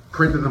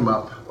printed them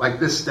up, like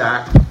this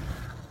stack.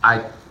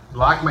 I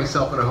locked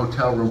myself in a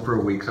hotel room for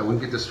a week so I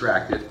wouldn't get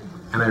distracted,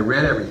 and I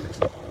read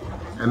everything.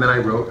 And then I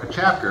wrote a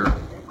chapter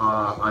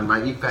on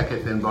my Eat Fat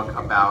Get Thin book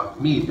about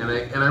meat, and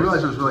I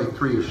realized there's really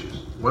 3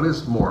 issues. One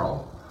is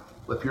moral.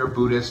 If you're a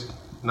Buddhist,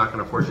 I'm not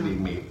going to force you to eat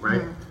meat,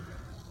 right?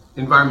 Mm-hmm.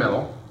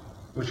 Environmental,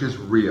 which is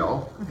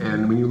real,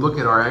 and when you look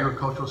at our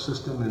agricultural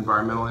system,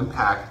 environmental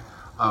impact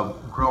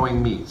of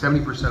growing meat,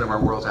 70% of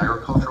our world's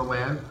agricultural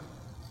land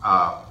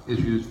is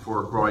used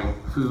for growing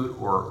food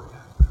or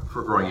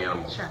for growing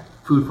animals. Sure.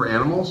 Food for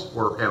animals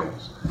or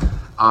animals.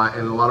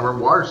 And a lot of our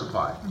water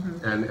supply.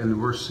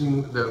 And we're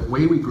seeing the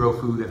way we grow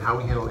food and how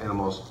we handle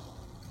animals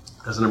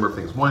has a number of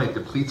things. One, it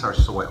depletes our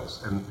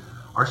soils. And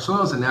our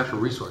soil is a natural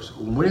resource.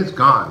 When it's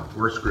gone,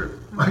 we're screwed.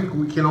 Like,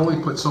 we can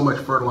only put so much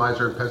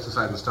fertilizer and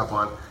pesticides and stuff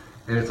on,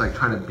 and it's like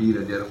trying to beat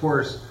a dead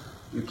horse.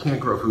 You can't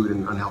grow food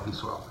in unhealthy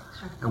soil.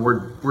 Sure. And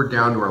we're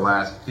down to our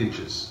last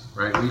inches,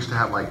 right? We used to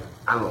have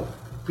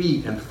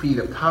feet and feet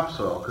of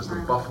topsoil because the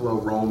buffalo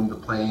roamed the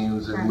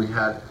plains and we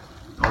had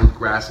all these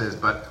grasses,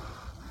 but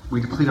we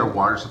deplete our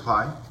water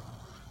supply.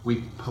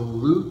 We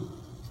pollute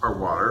our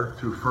water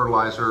through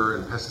fertilizer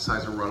and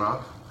pesticides and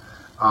runoff.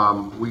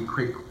 We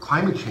create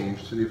climate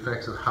change through the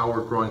effects of how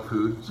we're growing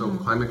food. So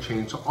climate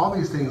change, so all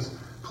these things,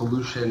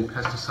 pollution,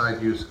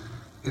 pesticide use,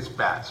 it's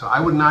bad. So I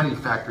would not eat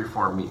factory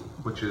farm meat,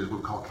 which is what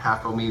we call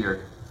CAFO meat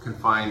or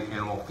confined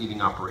animal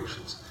feeding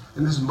operations.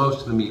 And this is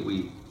most of the meat we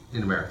eat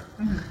in America.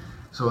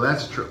 So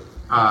that's true.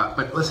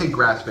 But let's say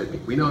grass-fed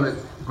meat. We know that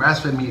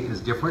grass-fed meat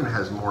is different. It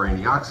has more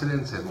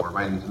antioxidants, it has more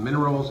vitamins and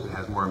minerals, it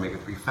has more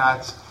omega-3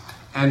 fats.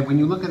 And when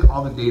you look at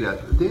all the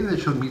data that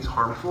showed meat's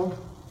harmful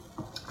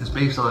is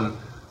based on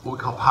what we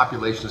call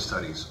population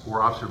studies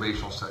or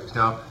observational studies.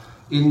 Now,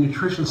 in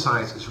nutrition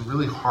science, it's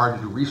really hard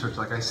to do research.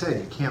 Like I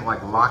said, you can't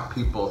lock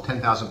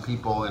 10,000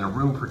 people in a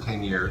room for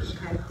 10 years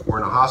or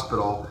in a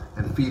hospital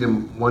and feed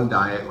them one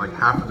diet, like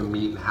half of the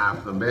meat and half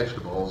of the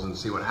vegetables and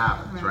see what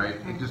happens, right?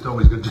 You just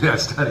nobody's going to do that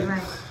study.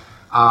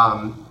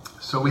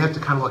 So we have to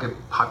kind of look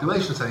at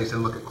population studies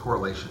and look at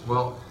correlation.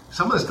 Well,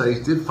 some of the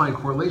studies did find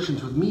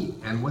correlations with meat,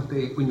 and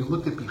when you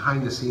looked at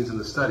behind the scenes in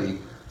the study,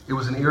 it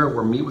was an era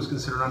where meat was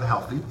considered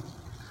unhealthy.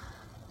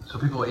 So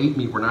people who ate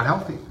meat were not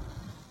healthy.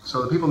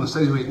 So the people in the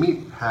studies who ate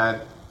meat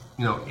had,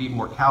 ate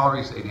more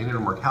calories, ate 800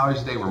 more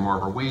calories a day, were more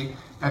overweight,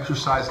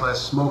 exercised less,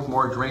 smoked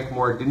more, drank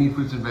more, didn't eat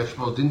fruits and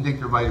vegetables, didn't take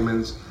their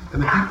vitamins.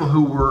 And the people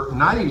who were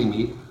not eating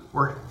meat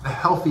were the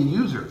healthy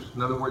users.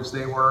 In other words,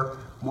 they were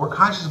more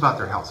conscious about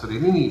their health, so they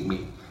didn't eat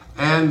meat.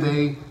 And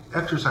they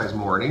exercised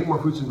more and ate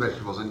more fruits and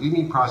vegetables and didn't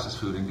eat processed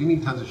food and didn't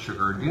eat tons of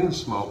sugar and didn't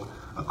smoke.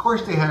 Of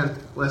course, they had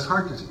less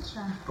heart disease.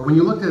 Sure. But when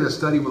you looked at a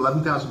study with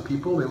 11,000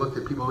 people, they looked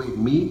at people who eat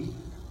meat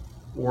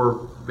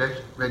or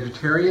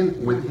vegetarian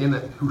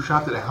who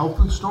shopped at a health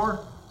food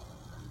store,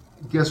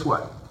 guess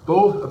what?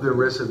 Both of their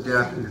risks of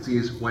death and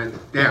disease went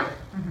down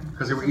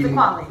because they were eating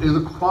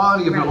the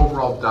quality of their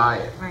overall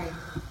diet.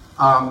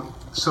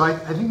 So I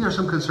think there are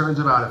some concerns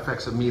about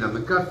effects of meat on the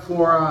gut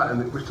flora,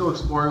 and we're still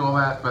exploring all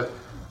that, but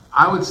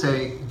I would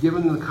say,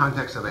 given the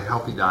context of a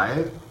healthy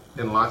diet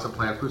and lots of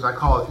plant foods, I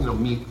call it,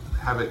 meat,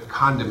 have it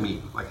condiment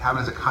meat. Like have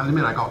it as a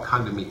condiment, I call it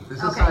condiment meat. This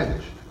is a side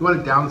dish. You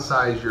want to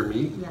downsize your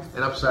meat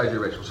and upsize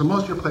your vegetables. So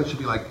most of your plate should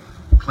be like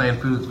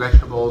plant foods,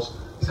 vegetables,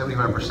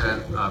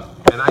 75%.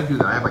 And I do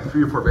that. I have like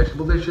 3 or 4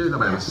 vegetable dishes. I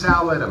might have a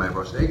salad. I might have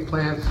roasted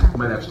eggplant. I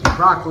might have steamed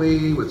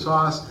broccoli with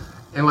sauce.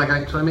 And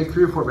so I make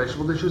 3 or 4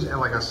 vegetable dishes and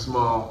like a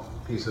small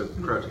piece of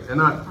protein, and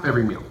not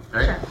every meal,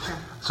 right? Sure.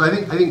 So I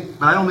think,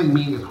 but I don't think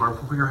meat is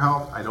harmful for your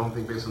health. I don't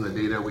think, based on the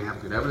data, we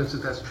have good evidence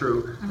that that's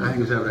true. I think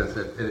there's evidence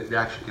that it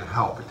actually can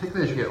help,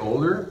 particularly as you get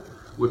older,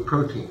 with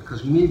protein,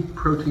 because you need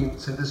protein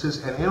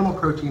synthesis, and animal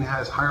protein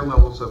has higher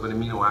levels of an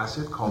amino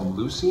acid called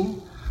leucine,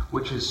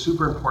 which is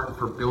super important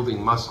for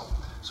building muscle.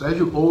 So as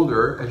you get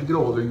older,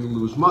 you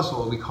lose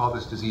muscle. We call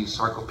this disease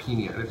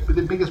sarcopenia, and it's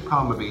the biggest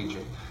problem of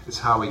aging. It's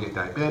how we get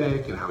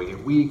diabetic and how we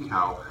get weak,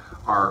 how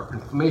our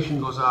inflammation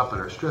goes up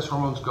and our stress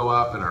hormones go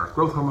up and our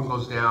growth hormone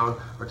goes down,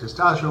 our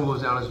testosterone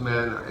goes down as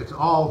men. It's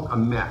all a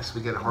mess.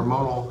 We get a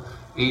hormonal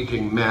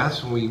aging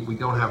mess when we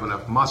don't have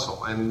enough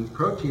muscle. And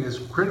protein is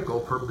critical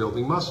for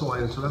building muscle,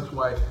 and so that's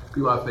why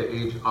people after they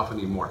age often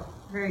need more.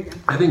 Very good.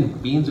 I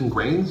think beans and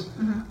grains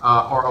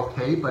are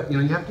okay, but you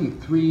have to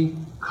eat 3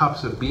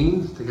 cups of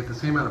beans to get the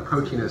same amount of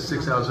protein as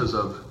 6 ounces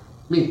of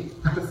meat.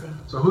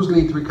 So who's going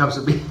to eat 3 cups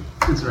of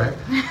beans, right?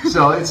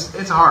 So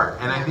it's hard,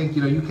 and I think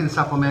you can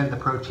supplement the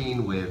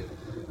protein with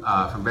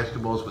from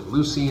vegetables with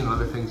leucine and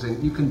other things,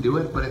 and you can do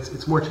it, but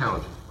it's more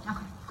challenging. Okay,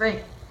 great.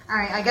 All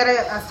right, I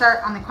gotta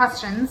start on the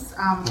questions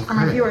from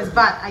our viewers,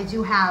 but I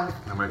do have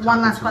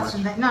one last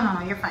question.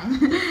 No, you're fine.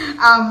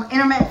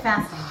 Intermittent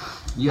fasting.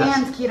 Yes.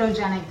 And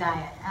ketogenic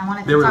diet. I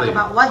wanted to talk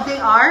about what they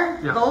are,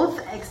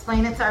 both,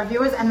 explain it to our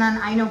viewers, and then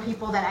I know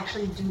people that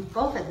actually do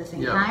both at the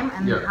same time,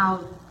 and how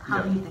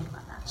do you think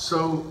about that?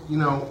 So,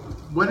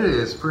 what it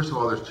is, first of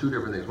all, there's 2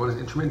 different things. One is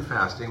intermittent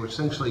fasting, which is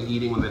essentially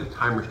eating within a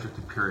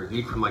time-restricted period. You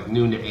eat from like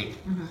noon to 8.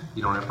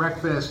 You don't have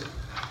breakfast,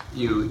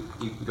 you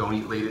don't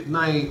eat late at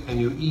night, and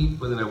you eat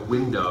within a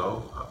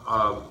window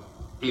of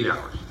 8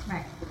 hours.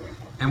 Right.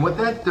 And what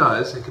that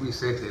does, it can be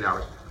 6 to 8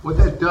 hours, what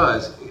that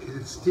does is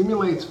it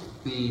stimulates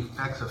the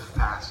effects of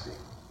fasting.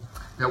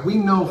 Now we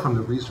know from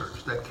the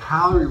research that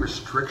calorie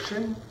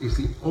restriction is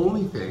the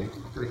only thing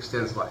that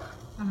extends life.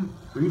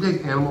 So you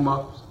take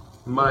animal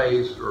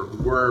mice or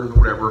worms,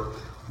 whatever,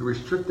 you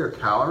restrict their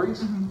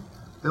calories,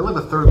 they'll live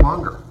a third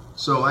longer.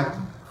 So like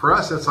for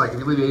us, that's like if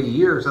you live 80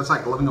 years, that's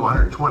like living to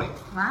 120.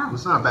 Wow.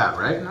 It's not bad,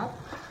 right? Nope.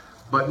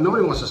 But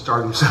nobody wants to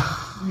starve themselves.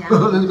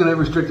 Who's going to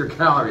restrict their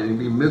calories and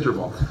be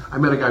miserable? I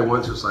met a guy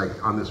once who's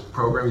like on this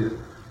program.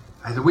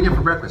 I said, what do you have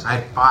for breakfast? I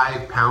had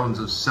 5 pounds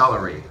of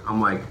celery. I'm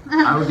like,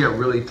 I would get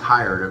really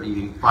tired of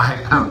eating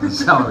 5 pounds of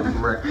celery for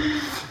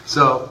breakfast.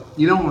 So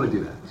you don't want to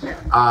do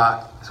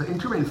that. So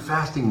intermittent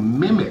fasting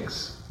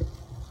mimics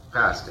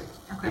fasting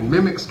and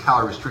mimics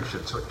calorie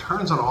restriction. So it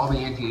turns on all the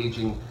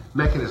anti-aging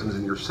mechanisms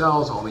in your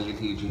cells, all the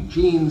anti-aging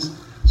genes.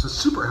 So it's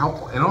super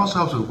helpful. And it also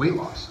helps with weight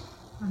loss.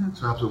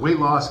 So it helps with weight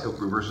loss, it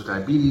reverses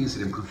diabetes,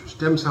 it improves your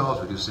stem cells,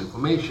 reduces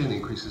inflammation,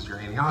 increases your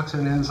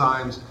antioxidant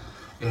enzymes.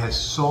 It has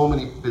so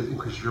many, it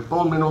increases your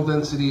bone mineral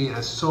density, it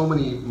has so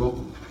many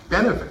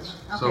benefits.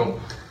 So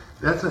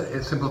that's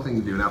a simple thing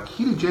to do. Now,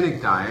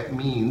 ketogenic diet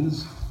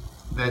means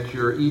that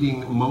you're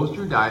eating most of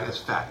your diet as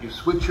fat. You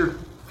switch your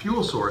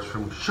fuel source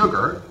from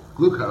sugar,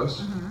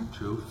 glucose,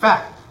 to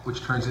fat,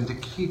 which turns into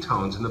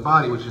ketones in the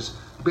body, which is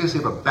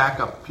basically a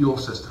backup fuel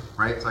system,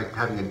 right? It's like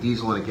having a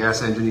diesel and a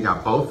gas engine, you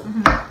got both,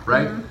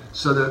 right?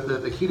 So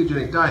the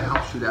ketogenic diet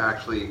helps you to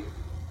actually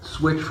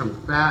switch from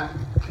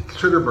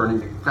sugar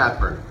burning to fat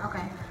burning.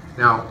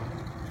 Now,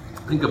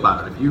 think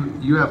about it. If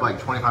you have like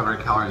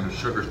 2,500 calories of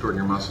sugar stored in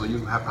your muscle,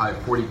 you have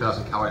probably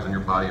 40,000 calories in your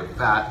body of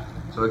fat.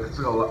 So it's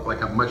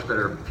like a much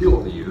better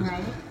fuel to use.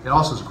 It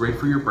also is great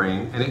for your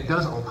brain, and it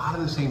does a lot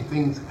of the same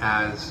things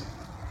as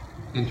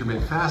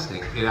intermittent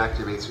fasting. It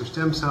activates your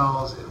stem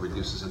cells, it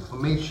reduces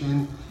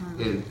inflammation,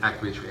 it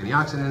activates your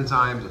antioxidant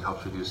enzymes, it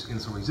helps reduce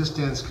insulin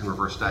resistance, can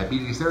reverse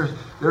diabetes. There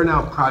are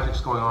now projects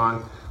going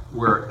on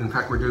where, in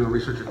fact, we're doing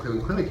research at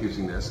Cleveland Clinic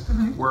using this,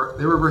 where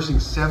they're reversing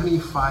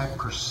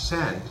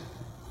 75%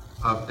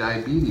 of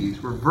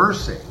diabetes,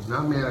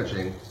 not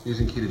managing,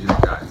 using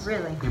ketogenic diets.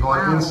 Really? People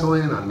on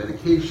insulin, on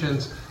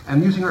medications,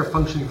 and using our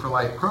Functioning for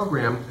Life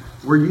program,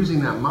 we're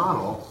using that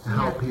model to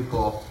help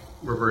people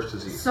reverse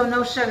disease. So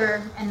no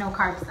sugar and no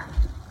carbs then?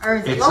 Or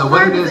is it low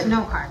carb or is it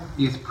no carb?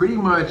 It's pretty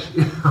much,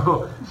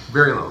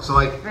 very low. So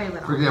like,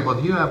 for example,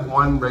 if you have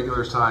one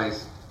regular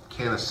size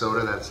can of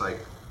soda, that's like,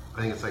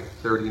 I think it's like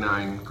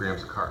 39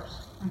 grams of carbs.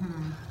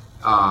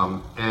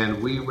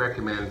 And we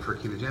recommend for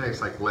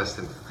ketogenics like less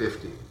than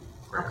 50.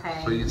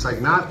 So it's like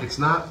it's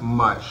not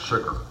much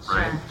sugar,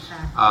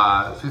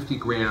 right? 50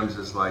 grams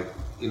is like,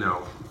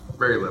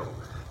 very little.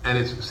 And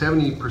it's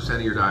 70%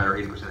 of your diet or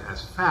 80%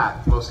 has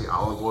fat, mostly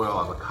olive oil,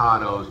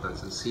 avocados,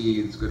 nuts and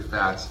seeds, good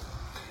fats.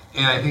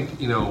 And I think,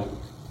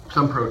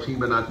 some protein,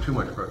 but not too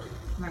much protein,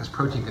 because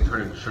protein can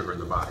turn into sugar in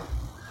the body.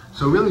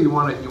 So really you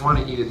want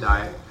to eat a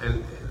diet,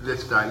 and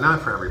this diet,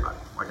 not for everybody.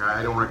 Like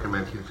I don't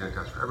recommend ketogenic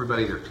diets for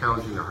everybody. They're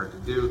challenging, they're hard to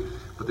do.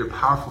 but they're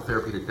powerful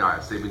therapeutic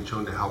diets. They've been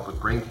shown to help with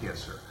brain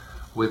cancer,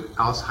 with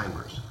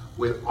Alzheimer's,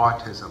 with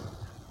autism.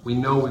 We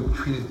know we've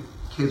treated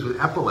kids with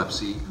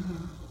epilepsy,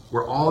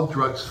 where all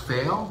drugs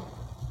fail.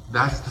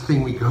 That's the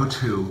thing we go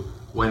to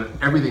when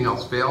everything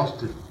else fails,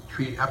 to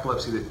treat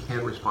epilepsy that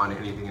can't respond to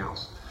anything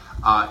else.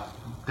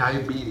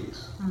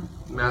 Diabetes,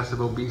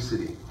 massive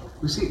obesity.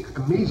 We see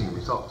amazing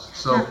results.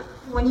 So now,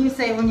 when you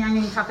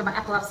talk about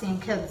epilepsy in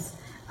kids,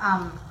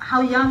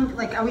 how young,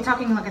 like, are we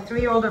talking like a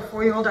 3-year-old or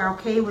 4-year-old are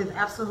okay with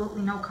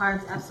absolutely no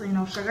carbs, absolutely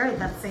no sugar? Is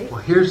that safe?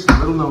 well, here's a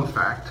little known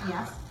fact.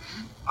 Yes.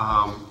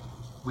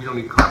 We don't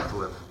need carbs to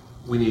live.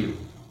 We need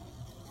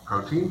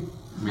protein,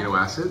 amino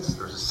acids.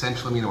 There's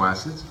essential amino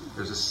acids.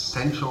 There's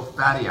essential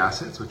fatty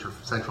acids, which are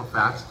essential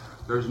fats.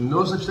 There's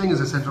no such thing as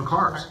essential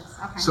carbs.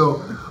 Okay.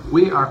 So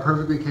we are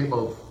perfectly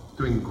capable of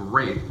doing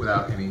great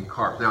without any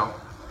carbs. Now,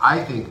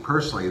 I think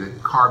personally that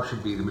carbs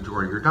should be the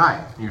majority of your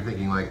diet. And you're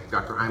thinking like,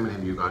 Dr. Hyman,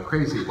 have you gone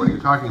crazy? What are you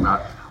talking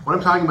about? What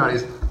I'm talking about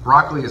is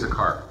broccoli is a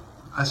carb.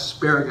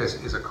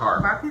 Asparagus is a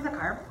carb. Broccoli's a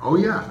carb? Oh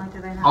yeah. Why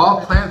do they not All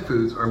have plant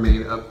foods are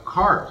made of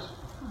carbs.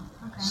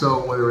 Okay.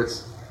 So whether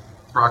it's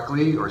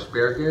broccoli or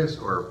asparagus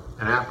or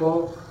an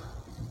apple,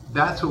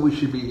 that's what we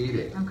should be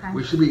eating. Okay.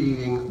 We should be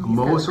eating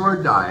most of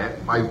our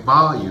diet by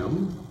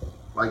volume,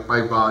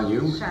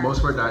 Sure. most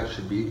of our diet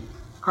should be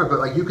carb. But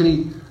like you can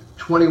eat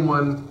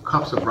 21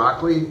 cups of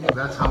broccoli,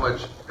 that's how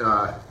much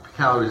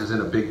calories is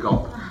in a big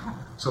gulp.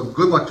 So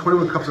good luck,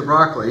 21 cups of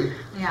broccoli.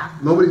 Yeah.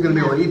 Nobody's going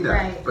to be able to eat that.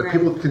 Right, but right.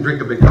 people can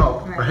drink a big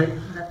gulp, Right. right?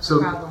 That's So,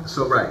 the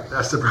problem. right,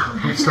 that's the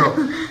problem. So,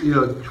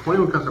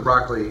 21 cups of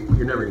broccoli,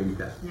 you're never going to eat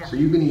that. Yeah. So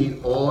you can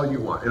eat all you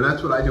want. And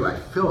that's what I do. I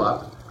fill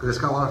up, because it's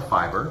got a lot of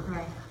fiber.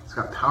 Right. It's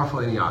got powerful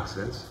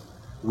antioxidants.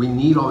 We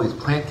need all these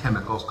plant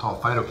chemicals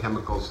called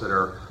phytochemicals that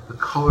are the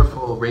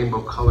colorful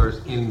rainbow colors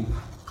in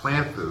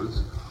plant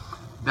foods.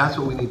 That's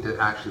what we need to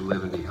actually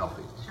live and be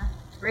healthy. Sure.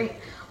 Great.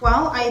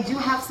 Well, I do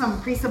have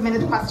some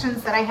pre-submitted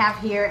questions that I have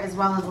here as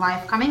well as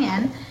live coming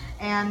in.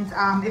 And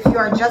if you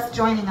are just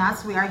joining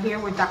us, we are here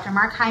with Dr.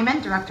 Mark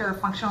Hyman, Director of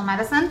Functional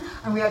Medicine,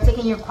 and we are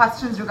taking your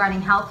questions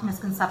regarding health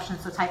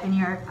misconceptions. So type in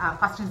your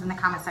questions in the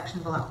comment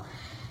section below.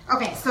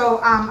 Okay, so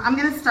I'm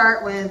going to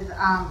start with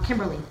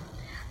Kimberly.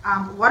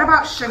 What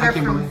about sugar Hi,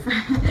 Kimberly.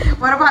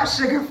 What about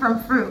sugar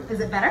from fruit? Is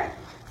it better?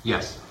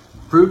 Yes,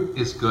 fruit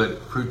is good.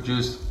 Fruit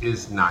juice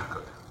is not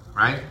good,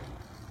 right?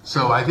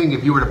 So I think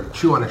if you were to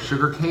chew on a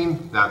sugar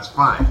cane, that's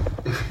fine.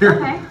 If you're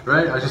Okay.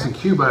 right, I was just in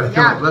Cuba.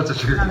 Yeah. That's a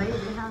sugar No, cane. they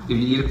usually have. If you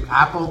eat an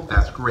apple,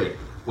 that's great.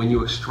 When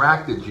you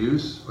extract the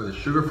juice or the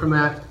sugar from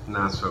that,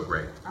 not so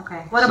great.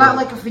 Okay. What So- about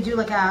like if we do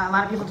like a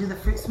lot of people do the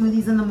fruit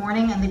smoothies in the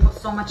morning and they put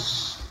so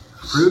much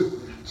Fruit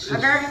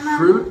sugar in them?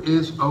 Fruit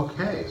is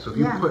okay. So if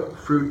you Yeah. put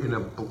fruit in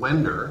a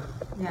blender,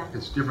 Yeah.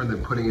 it's different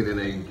than putting it in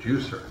a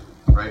juicer,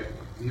 right?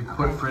 You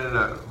put Okay. fruit in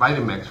a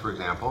Vitamix, for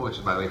example, which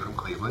is by the way from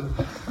Cleveland,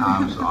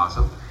 which is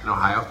awesome, in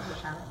Ohio,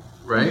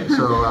 right?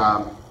 So,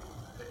 I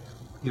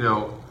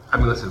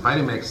mean, listen,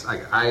 Vitamix,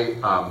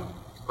 I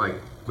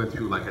went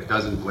through like a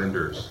dozen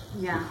blenders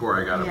Yeah. before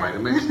I got a Yeah.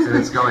 Vitamix, and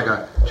it's got like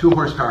a 2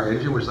 horsepower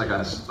engine, which is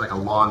like a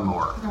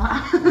lawnmower.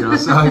 Wow.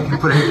 So you can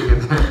put anything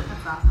in there.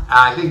 That's awesome.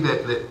 I think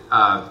that if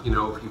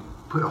you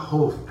put a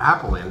whole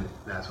apple in,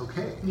 that's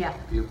okay. Yeah.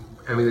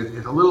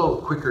 It's a little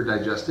quicker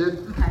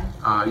digested. Okay.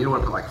 You don't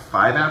want to put like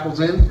 5 apples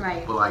in,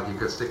 Right. but like you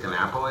could stick an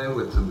apple in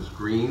with some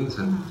greens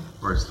and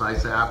or a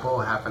slice of apple,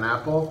 half an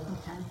apple.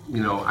 Okay.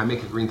 I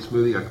make a green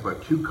smoothie. I can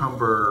put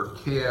cucumber,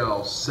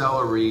 kale,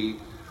 celery.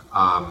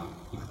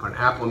 You can put an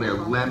apple in there,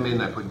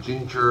 lemon. I put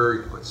ginger.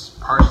 You can put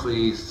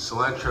parsley,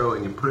 cilantro,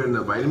 and you put it in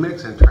the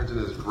Vitamix, and it turns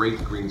into this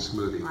great green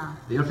smoothie. Wow.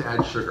 You don't have to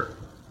add sugar.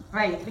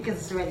 Right, because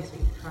it's already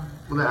sweet.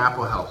 Well, the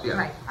apple helps, yeah.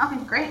 Right. Okay,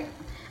 great.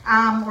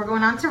 We're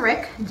going on to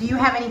Rick. Do you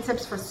have any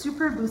tips for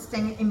super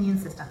boosting immune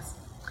systems?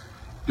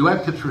 Do I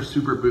have tips for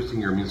super boosting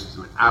your immune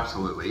system?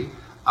 Absolutely.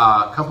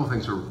 A couple of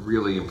things are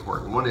really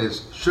important. One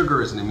is sugar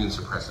is an immune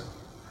suppressant.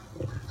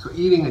 So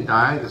eating a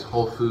diet that's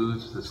whole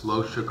foods, that's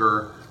low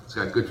sugar, it's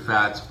got good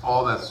fats,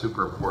 all that's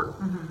super important.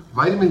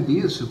 Vitamin D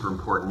is super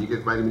important. You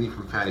get vitamin D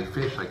from fatty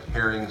fish like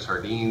herring,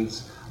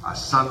 sardines,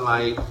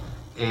 sunlight,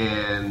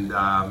 and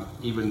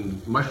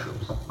even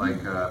mushrooms,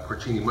 like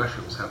porcini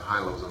mushrooms have high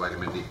levels of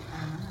vitamin D.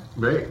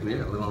 Right,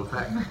 yeah, a little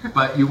effect.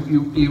 But you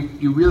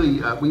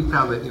really, we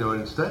found that,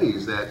 in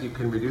studies that you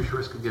can reduce your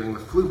risk of getting the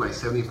flu by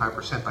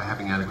 75% by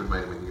having adequate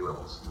vitamin D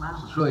levels. Wow.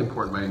 So it's really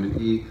important.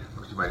 Vitamin E,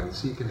 obviously vitamin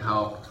C can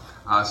help.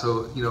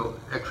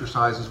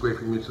 Exercise is great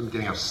for your immune system.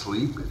 Getting enough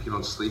sleep. If you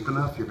don't sleep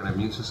enough, your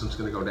immune system's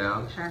going to go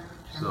down. Sure.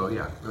 So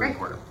yeah, very Great.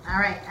 important. All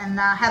right. And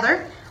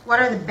Heather, what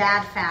are the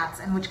bad fats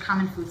and which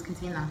common foods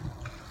contain them?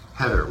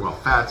 Heather, well,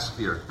 fats,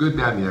 good,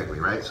 bad, and the ugly,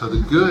 right? So the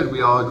good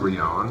we all agree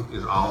on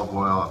is olive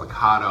oil,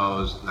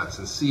 avocados, nuts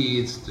and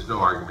seeds. There's no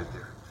argument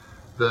there.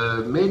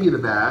 Maybe the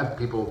bad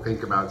people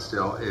think about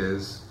still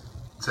is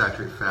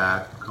saturated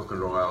fat,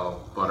 coconut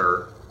oil,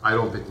 butter. I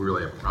don't think we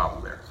really have a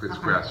problem there. If it's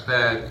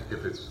grass-fed,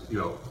 if it's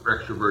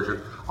extra virgin.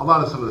 A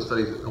lot of some of the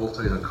studies, old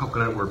studies on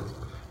coconut were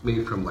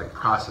made from like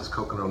processed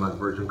coconut oil, not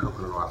virgin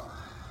coconut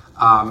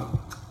oil.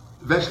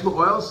 Vegetable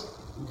oils,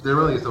 there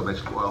really is no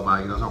vegetable oil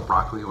value. There's no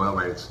broccoli oil,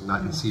 right? It's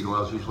nut and seed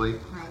oils usually,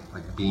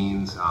 like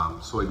beans,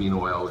 soybean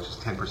oil, which is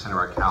 10% of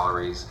our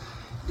calories.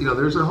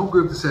 There's a whole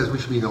group that says we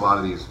should be eating a lot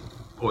of these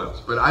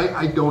oils, but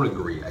I don't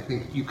agree. I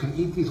think you can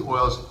eat these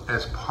oils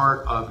as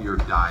part of your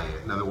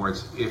diet. In other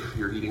words, if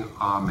you're eating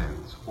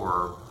almonds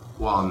or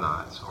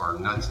walnuts or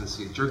nuts and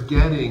seeds, you're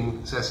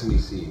getting sesame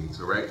seeds,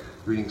 right?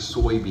 You're eating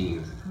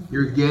soybeans,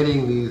 you're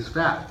getting these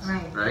fats,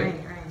 right?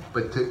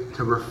 But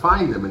to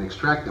refine them and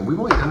extract them, we've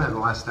only done that in the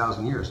last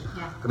 1,000 years.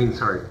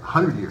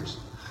 100 years.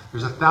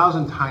 There's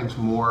 1,000 times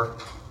more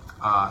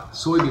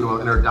soybean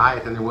oil in our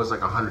diet than there was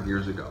like 100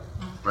 years ago,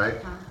 right?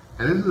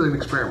 And this is an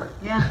experiment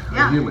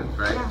on humans,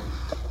 right?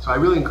 So I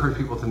really encourage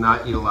people to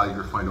not eat a lot of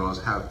your refined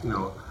oils. Have,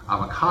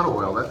 avocado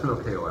oil, that's an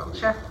okay oil.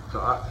 Sure.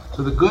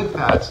 So the good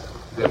fats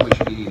that we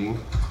should be eating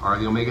are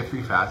the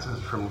omega-3 fats. This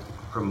is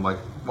from like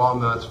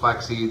walnuts,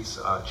 flax seeds,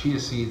 chia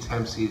seeds,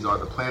 hemp seeds are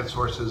the plant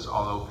sources,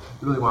 although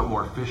you really want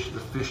more fish. The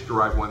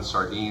fish-derived ones,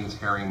 sardines,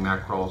 herring,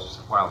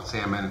 mackerels, wild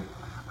salmon,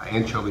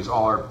 anchovies,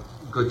 all are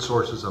good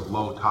sources of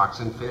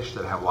low-toxin fish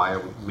that have high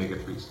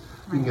omega-3s.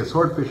 You can get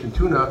swordfish and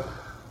tuna,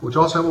 which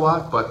also have a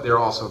lot, but they're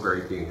also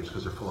very dangerous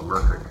because they're full of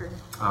mercury.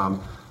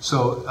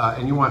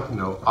 And you want,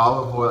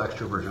 olive oil,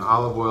 extra virgin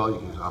olive oil. You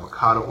can use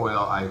avocado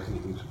oil. You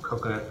can use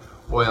coconut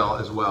oil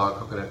as well,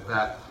 coconut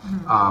fat.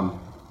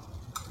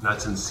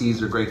 Nuts and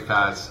seeds are great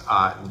fats.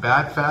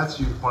 Bad fats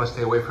you want to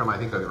stay away from, I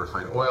think, are the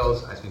refined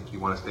oils. I think you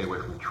want to stay away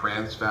from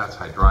trans fats,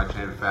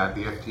 hydrogenated fat.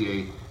 The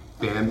FDA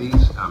banned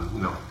these.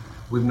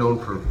 We've known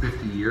for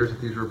 50 years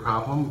that these were a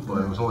problem,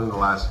 but it was only in the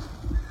last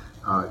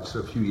just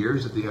a few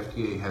years that the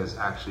FDA has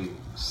actually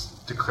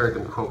declared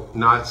them, quote,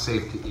 not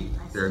safe to eat.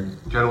 They're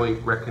generally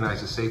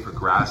recognized as safe for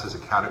GRAS as a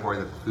category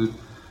that the Food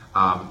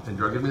and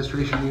Drug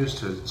Administration used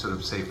to sort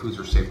of say foods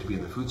are safe to be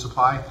in the food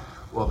supply.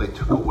 Well, they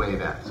took away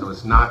that, so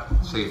it's not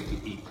safe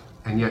to eat.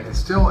 And yet it's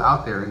still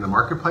out there in the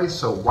marketplace,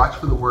 so watch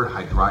for the word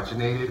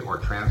hydrogenated or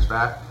trans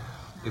fat.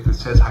 If it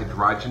says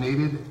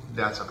hydrogenated,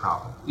 that's a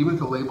problem. Even if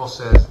the label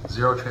says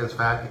 0 trans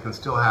fat, it can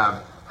still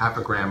have half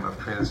a gram of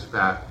trans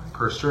fat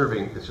per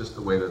serving. It's just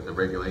the way that the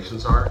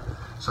regulations are.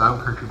 So I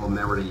encourage people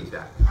never to eat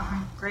that. Okay,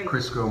 great.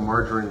 Crisco,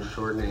 margarine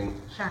shortening.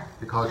 Sure.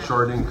 They call it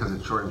shortening because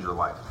it shortens your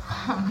life.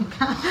 Oh my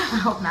God, I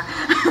hope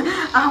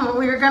not.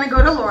 We were going to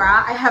go to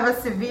Laura. I have a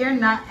severe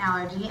nut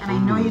allergy, and I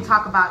know you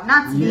talk about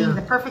nuts being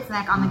the perfect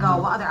snack on the go.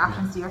 What other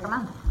options do you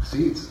recommend?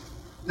 Seeds.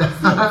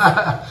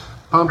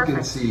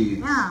 Pumpkin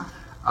seeds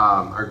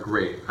are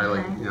great. I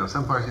like,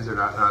 sunflower seeds are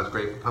not as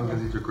great, but pumpkin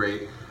seeds are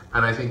great.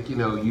 And I think,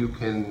 you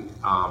can,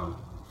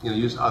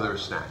 use other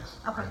snacks.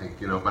 Okay. I think,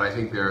 but I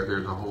think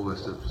there's a whole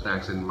list of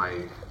snacks in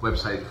my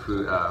website,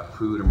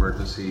 Food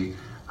Emergency.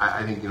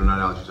 I think, nut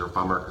allergies are a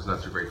bummer because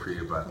nuts are great for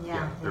you, but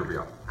they're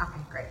real. Okay,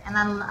 great. And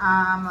then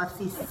let's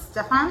see,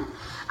 Stefan.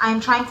 I'm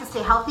trying to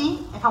stay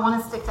healthy. If I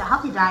want to stick to a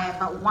healthy diet,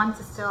 but want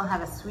to still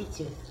have a sweet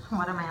tooth,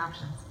 what are my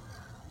options?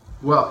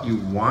 Well, you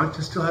want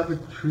to still have a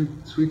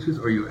sweet tooth,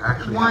 or you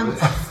actually want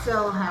to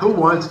still have? Who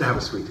wants to have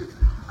a sweet tooth?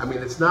 I mean,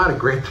 it's not a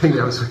great thing to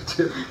have a sweet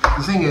tooth.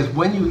 The thing is,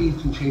 when you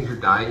eat and change your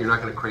diet, you're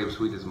not going to crave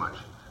sweet as much.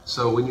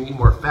 So when you eat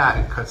more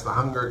fat, it cuts the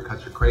hunger, it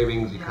cuts your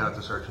cravings, you cut out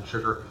the starch and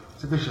sugar.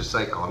 It's a vicious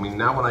cycle. I mean,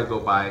 now when I go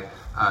by,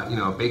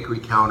 a bakery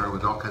counter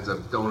with all kinds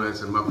of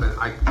donuts and muffins,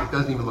 it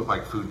doesn't even look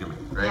like food to me,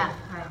 right? Yeah,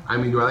 right. I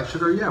mean, do I like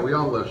sugar? Yeah, we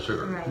all love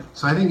sugar. Right.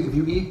 So I think if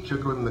you eat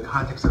sugar within the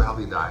context of a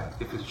healthy diet,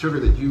 if it's sugar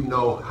that you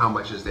know how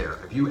much is there,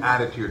 if you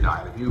add it to your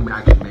diet, if you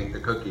actually make the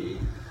cookie,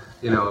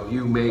 if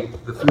you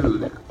make the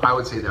food, I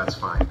would say that's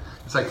fine.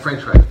 It's like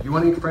French fries. If you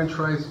want to eat French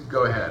fries,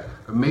 go ahead.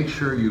 But make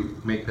sure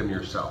you make them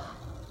yourself.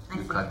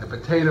 You cut the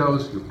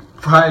potatoes, you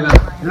fry them.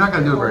 You're not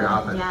going to do it very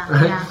often,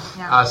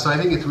 right? So I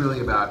think it's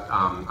really about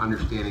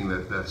understanding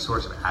the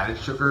source of added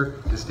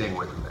sugar and staying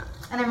away from that.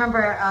 And I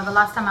remember the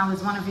last time I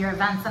was one of your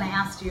events and I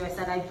asked you, I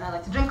said, I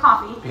like to drink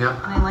coffee and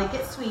I like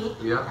it sweet.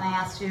 And I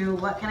asked you,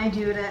 what can I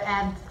do to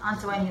add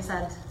onto it? And you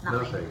said,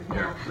 nothing.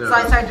 No. So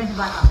I started drinking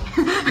black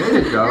coffee. There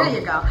you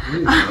go. There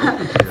you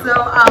go.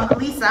 So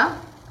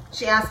Lisa,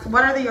 she asked,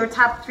 what are your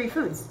top 3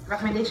 foods,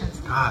 recommendations?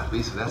 God,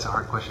 Lisa, that's a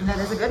hard question. That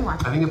is a good one.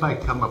 I think if I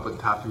come up with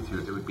top 3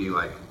 foods, it would be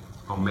like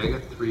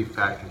omega-3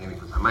 fat-containing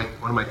foods. One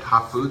of my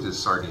top foods is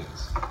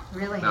sardines.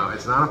 Really? No,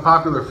 it's not a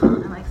popular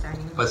food. I like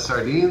sardines. But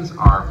sardines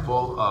are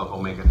full of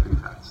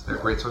omega-3 fats. They're a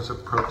great source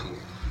of protein.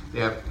 They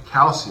have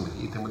calcium if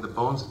you eat them with the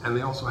bones, and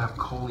they also have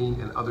choline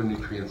and other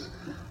nutrients,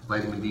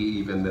 vitamin D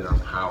even, that are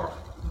powerful.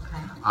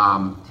 Okay.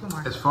 2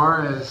 more. As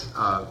far as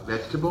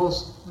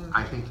vegetables,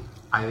 I think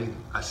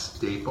a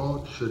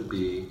staple should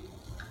be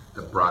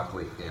the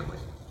broccoli family.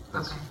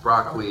 That's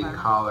broccoli,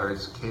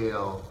 collards,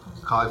 kale,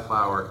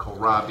 cauliflower,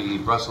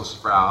 kohlrabi, Brussels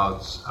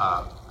sprouts,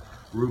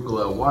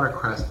 arugula,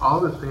 watercress.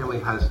 All the family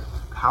has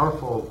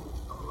powerful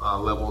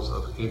levels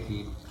of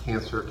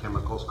anti-cancer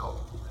chemicals called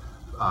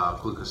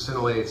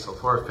glucosinolates,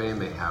 sulforaphane.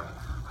 They have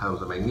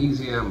tons of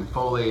magnesium,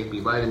 folate,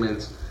 B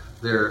vitamins.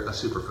 They're a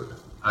superfood.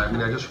 I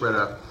mean, I just read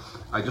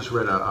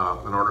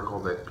an article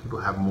that people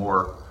have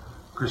more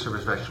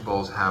cruciferous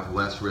vegetables have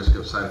less risk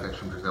of side effects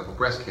from, for example,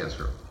 breast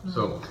cancer.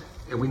 So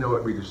and we know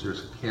it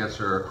reduces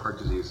cancer, heart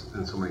disease,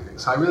 and so many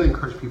things. So I really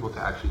encourage people to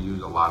actually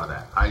use a lot of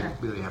that. I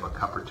really have a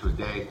cup or two a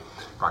day.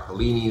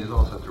 Broccolini, there's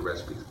all sorts of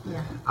recipes.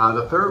 Yeah.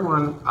 The third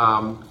one,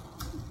 I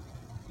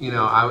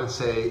would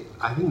say,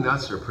 I think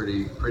nuts are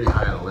pretty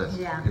high on the list.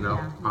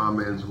 Yeah.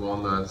 Almonds,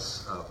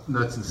 walnuts,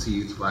 nuts and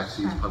seeds, flax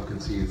seeds, pumpkin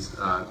seeds,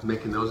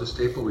 making those a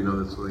staple. We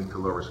know that's linked to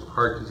lower risk of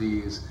heart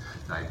disease,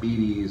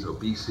 diabetes,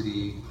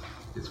 obesity.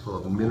 It's full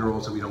of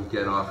minerals that we don't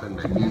get often,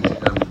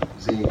 magnesium,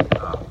 zinc,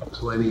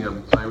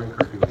 selenium. So I would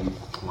encourage people to eat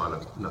a lot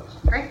of nuts.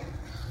 Great.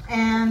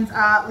 And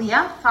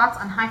Leah, thoughts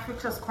on high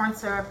fructose corn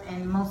syrup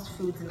in most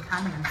foods and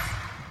condiments?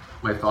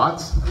 My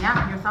thoughts?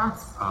 Yeah, your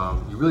thoughts.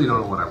 You really don't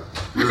know what I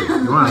really.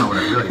 You want to know what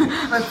I really think.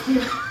 Let's do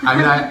it. I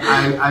mean,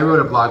 I wrote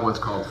a blog once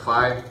called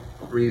 5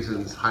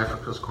 Reasons High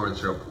Fructose Corn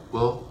Syrup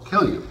Will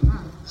Kill You.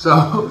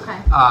 So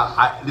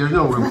there's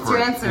no room That's for your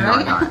it answer, in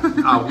right? our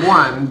diet.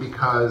 One,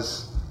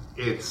 because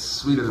it's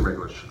sweeter than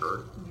regular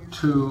sugar. Yeah.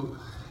 2,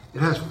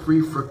 it has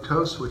free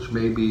fructose, which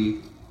may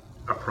be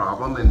a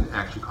problem and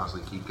actually cause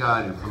leaky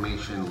gut,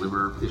 inflammation,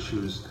 liver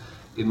issues.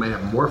 It might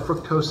have more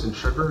fructose than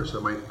sugar, so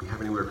it might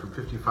have anywhere from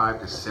 55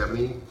 to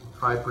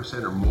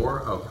 75% or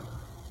more of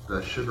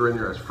the sugar in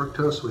there as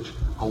fructose, which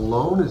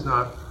alone is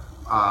not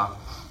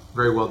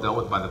very well dealt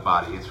with by the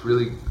body. It's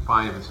really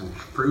fine if it's in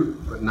fruit,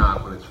 but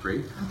not when it's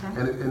free. Okay.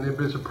 And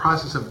there's a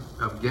process of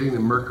getting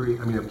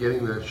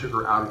getting the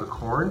sugar out of the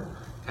corn,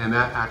 and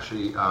that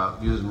actually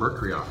uses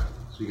mercury often.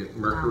 So you get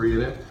mercury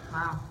in it.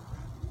 Wow.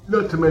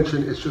 Not to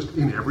mention, it's just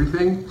in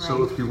everything. Right.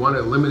 So if you want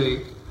to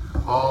eliminate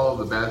all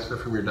the bad stuff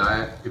from your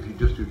diet, if you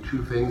just do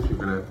 2 things, you're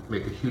going to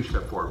make a huge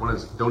step forward. One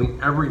is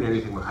don't ever eat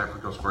anything with high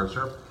fructose corn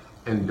syrup,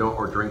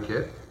 or drink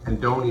it,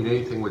 and don't eat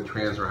anything with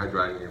trans or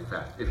hydrogenated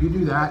fat. If you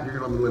do that, you're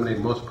going to eliminate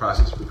most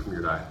processed food from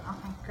your diet.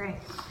 Okay, great.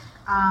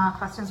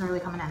 Questions are really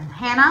coming in.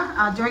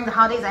 Hannah, during the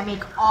holidays, I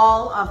make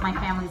all of my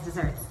family's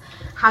desserts.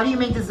 How do you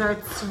make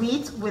desserts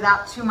sweet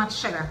without too much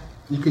sugar?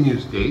 You can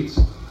use dates.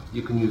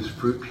 You can use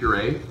fruit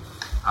puree.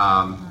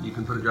 You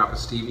can put a drop of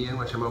stevia in,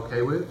 which I'm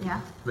okay with.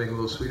 Yeah. To make it a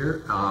little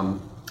sweeter.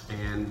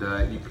 And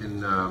you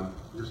can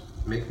just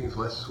make things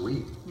less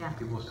sweet. Yeah.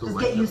 People still just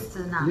like get used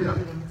to not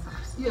eating so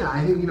much. Yeah,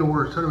 I think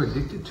we're sort of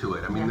addicted to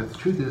it. I mean, the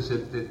truth is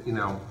that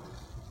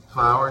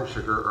flour and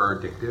sugar are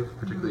addictive,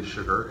 particularly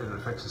sugar, and it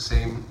affects the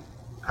same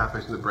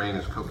pathways in the brain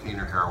as cocaine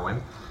or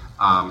heroin.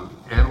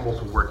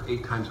 Animals will work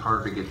 8 times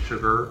harder to get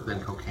sugar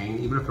than cocaine.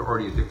 Even if they're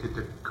already addicted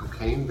to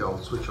cocaine, they'll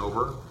switch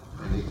over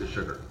and eat the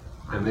sugar.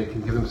 And they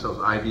can give themselves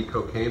IV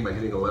cocaine by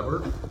hitting a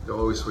lever. They'll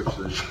always switch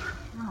to the sugar.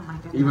 Oh my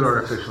goodness. Even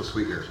artificial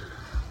sweeteners.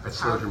 It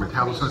slows your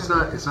metabolism.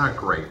 So it's not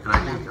great.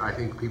 And I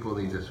think people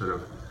need to sort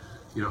of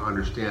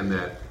understand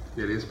that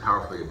it is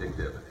powerfully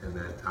addictive, and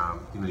that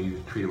you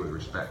need to treat it with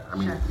respect. I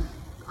mean,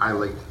 I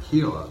like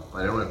tequila,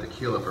 but I don't have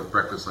tequila for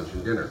breakfast, lunch,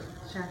 and dinner.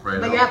 Sure.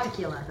 Right? But you have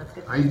tequila. That's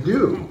good. I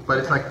do, but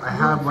it's like I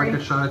have like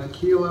a shot of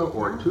tequila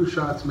or 2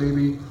 shots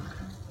maybe,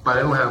 but I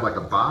don't have like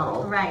a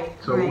bottle. Right.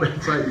 So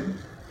it's like,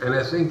 and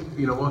I think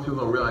most people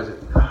don't realize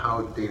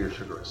how dangerous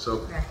sugar is.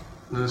 So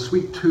the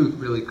sweet tooth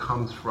really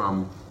comes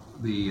from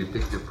the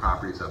addictive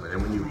properties of it,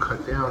 and when you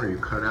cut down or you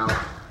cut out,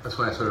 that's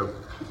why I sort of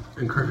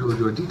encourage people to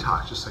do a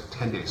detox, just like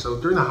 10 days. So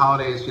during the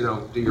holidays,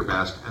 do your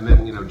best, and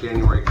then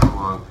January come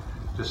along,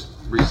 just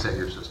reset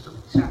your system.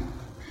 Sure.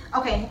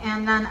 Okay,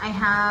 and then I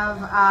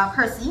have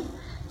Percy.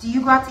 Do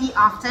you go out to eat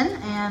often,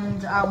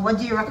 and what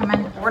do you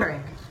recommend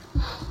ordering?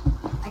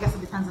 I guess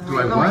it depends on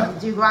where you're going.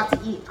 Do you go out to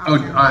eat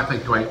often? Oh, I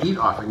think, do I eat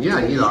often? Yeah,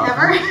 I eat often.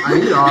 Ever?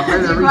 I eat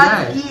often every day. Do you go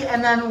out to eat,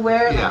 and then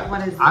where? Yeah.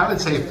 What is it? I would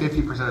say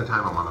 50% of the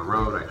time I'm on the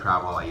road, I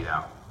travel, I eat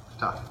out. It's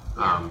tough.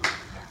 Yeah.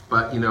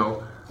 But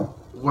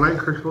what I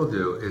encourage people to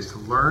do is to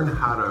learn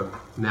how to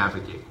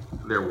navigate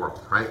their world,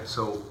 right?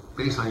 So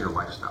based on your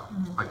lifestyle.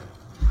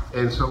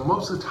 And so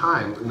most of the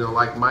time,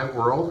 like my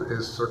world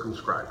is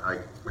circumscribed. I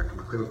work in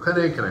the Cleveland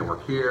Clinic and I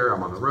work here,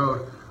 I'm on the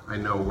road, I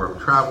know where I'm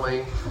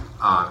traveling.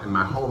 In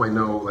my home, I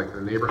know like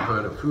the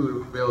neighborhood of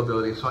food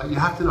availability. So you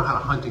have to know how to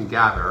hunt and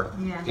gather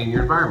in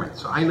your environment.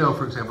 So I know,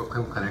 for example,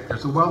 Cleveland Clinic,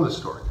 there's a wellness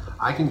store.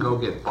 I can go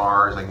get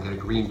bars, I can get a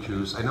green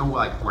juice, I know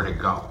where to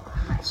go.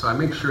 So I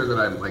make sure that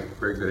I'm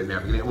very good at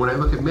navigating. When I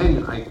look at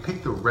menu, I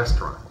pick the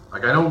restaurant.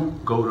 Like I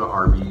don't go to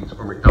Arby's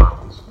or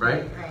McDonald's,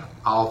 right?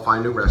 I'll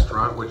find a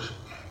restaurant which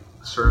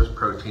serves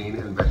protein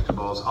and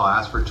vegetables. I'll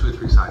ask for 2 or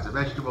 3 sides of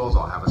vegetables.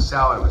 I'll have a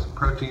salad with some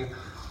protein.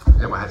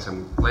 And I had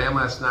some lamb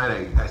last night.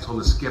 I told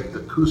them to skip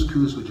the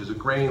couscous, which is a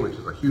grain, which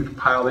is a huge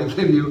pile they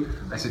give you.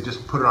 I said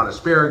just put it on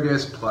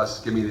asparagus, plus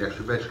give me the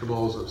extra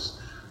vegetables,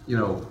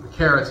 the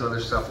carrots and other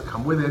stuff that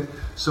come with it.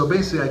 So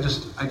basically, I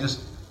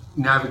just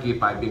navigate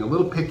by being a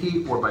little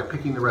picky, or by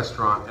picking the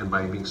restaurant, and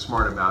by being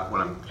smart about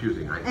what I'm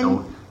choosing. I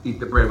don't eat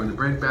the bread when the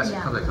bread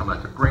basket comes. I tell them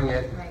not to bring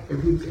it.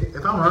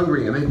 If I'm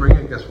hungry and they bring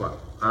it, guess what?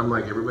 I'm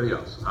like everybody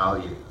else.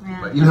 I'll eat it.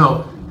 But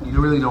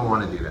you really don't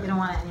want to do that. You don't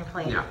want it on your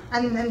plate. Yeah.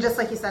 And just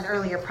like you said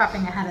earlier,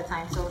 prepping ahead of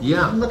time. So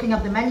looking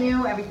up the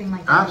menu, everything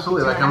like that.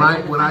 Absolutely.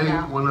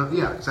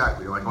 Like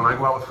exactly. Like when I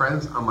go out with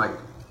friends, I'm like,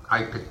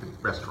 I pick the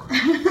restaurant.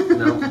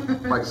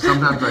 Like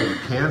sometimes I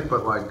can't,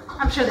 but like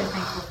I'm sure they're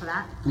thankful for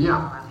that.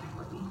 Yeah.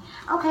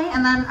 Okay,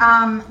 and then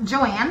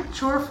Joanne,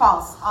 true or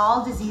false?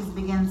 All disease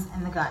begins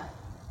in the gut.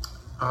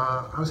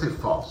 I would say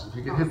false. If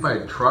you get hit by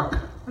a truck,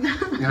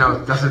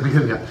 it doesn't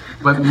begin yet.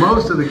 But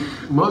most of the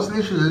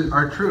issues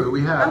are true.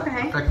 We have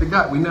affect the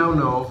gut. We now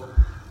know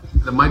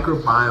the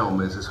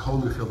microbiome is this whole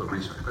new field of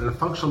research. But in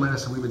functional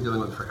medicine, we've been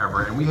dealing with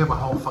forever, and we have a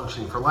whole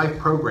Functioning for Life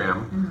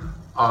program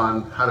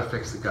on how to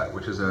fix the gut,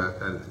 which is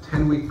a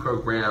 10-week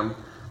program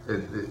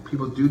that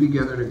people do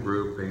together in a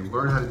group. They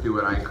learn how to do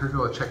it. I encourage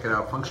people to check it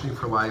out. Functioning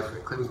for Life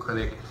at Cleveland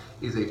Clinic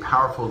is a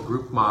powerful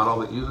group model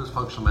that uses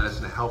functional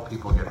medicine to help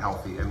people get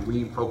healthy, and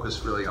we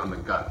focus really on the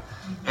gut.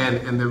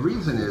 And the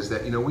reason is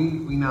that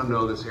we now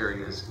know this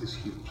area is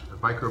huge. The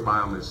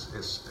microbiome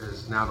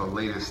is now the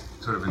latest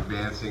sort of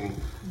advancing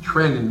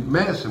trend in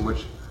medicine,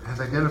 which has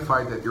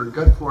identified that your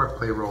gut flora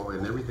play a role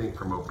in everything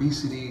from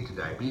obesity to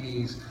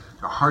diabetes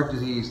to heart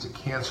disease to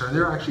cancer. And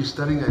they're actually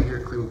studying that here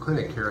at Cleveland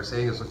Clinic. Kara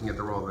Sang is looking at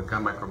the role of the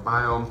gut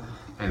microbiome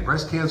and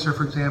breast cancer,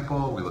 for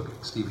example. We look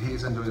at Steve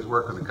Hazen doing his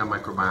work on the gut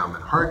microbiome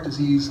and heart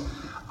disease.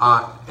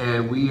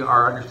 And we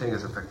are understanding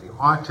it's affecting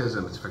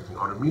autism, it's affecting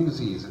autoimmune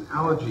disease and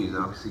allergies, and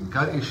obviously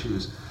gut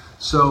issues.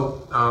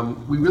 So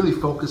we really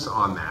focus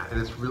on that,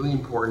 and it's really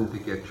important to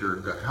get your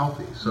gut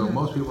healthy. So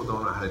most people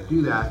don't know how to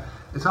do that.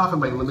 It's often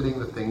by limiting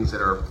the things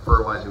that are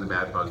fertilizing the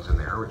bad bugs in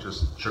there, which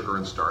is sugar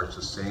and starch,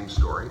 the same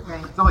story.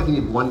 Right. It's not like you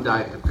need one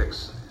diet to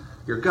fix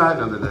your gut,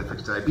 another diet to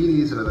fix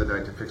diabetes, another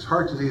diet to fix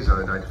heart disease,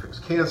 another diet to fix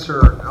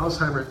cancer,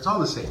 Alzheimer's. It's all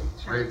the same,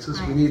 right? It's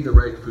just we need the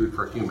right food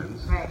for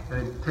humans,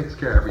 and it takes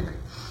care of everything.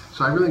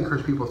 So I really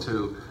encourage people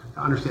to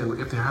understand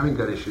if they're having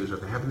gut issues or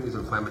if they're having these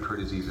inflammatory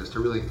diseases, to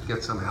really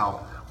get some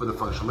help with a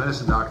functional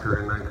medicine doctor.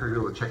 And I encourage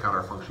people to check out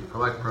our Functioning for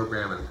Life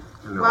program.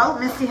 Well,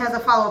 Misty has a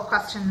follow-up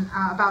question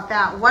about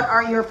that. What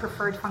are your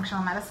preferred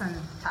functional medicine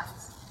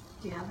tests?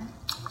 Do you have it?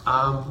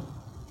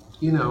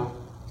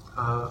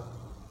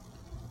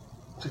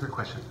 It's a good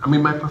question. I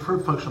mean, my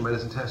preferred functional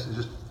medicine test is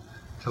just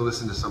to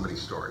listen to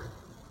somebody's story.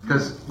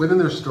 Because within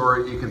their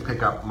story, you can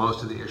pick up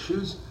most of the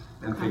issues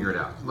and figure it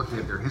out. Looking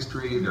at their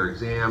history, their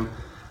exam.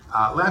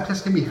 Lab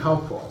tests can be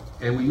helpful,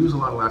 and we use a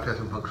lot of lab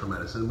tests in functional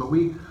medicine, but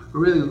we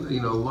really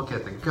look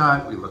at the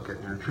gut, we look at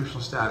your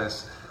nutritional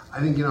status. I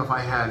think if I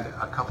had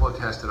a couple of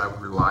tests that I would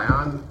rely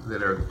on,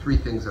 that are three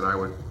things that I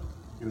would,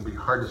 it would be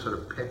hard to sort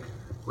of pick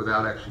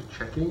without actually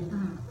checking.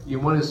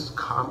 One is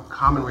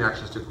common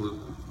reactions to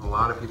gluten. A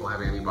lot of people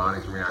have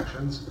antibodies and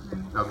reactions.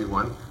 That would be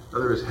one.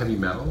 Another is heavy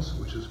metals,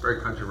 which is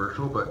very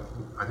controversial, but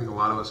I think a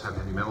lot of us have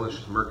heavy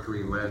metals,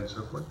 mercury, lead, and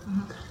so forth.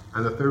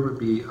 And the third would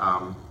be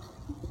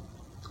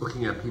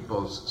looking at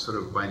people's sort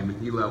of vitamin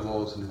D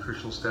levels and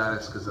nutritional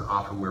status, because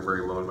often we're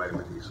very low in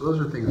vitamin D. So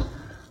those are things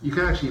you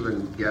can actually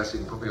even guess. You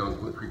can put me on a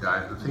gluten-free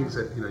diet. The things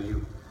that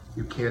you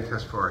can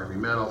test for are heavy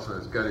metals,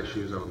 and as gut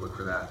issues, I would look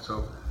for that.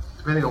 So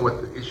depending on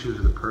what the issues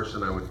of the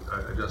person, I would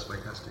adjust my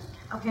testing.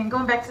 Okay, and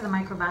going back to the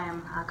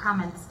microbiome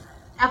comments,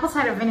 apple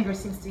cider vinegar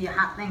seems to be a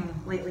hot thing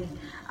lately.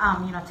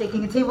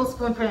 Taking a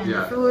tablespoon, putting it in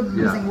your food,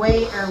 losing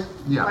weight, or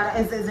what,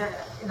 is there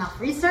enough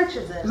research?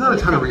 There's not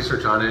a ton of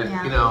research on it.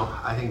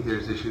 I think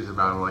there's issues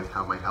about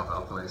how it might help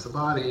alkalize the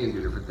body and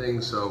do different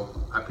things. So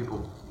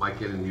people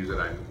like it and use it.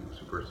 I'm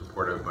super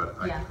supportive, but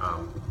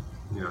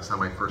it's not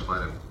my first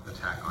line of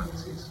attack on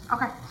disease.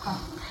 Okay, cool.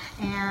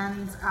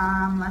 And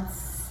let's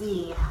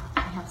see,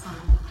 I have some.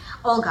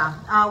 Olga,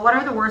 what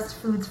are the worst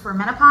foods for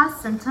menopause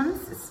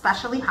symptoms,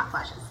 especially hot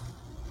flashes?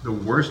 The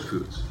worst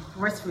foods?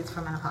 Worst foods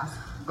for menopause.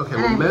 Okay,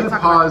 well,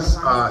 menopause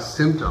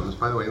symptoms,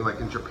 by the way, like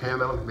in Japan, I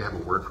don't think they have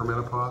a word for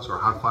menopause, or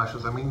hot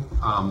flashes, they don't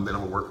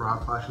have a word for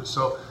hot flashes.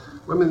 So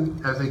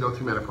women, as they go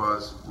through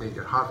menopause, may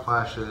get hot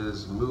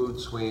flashes, mood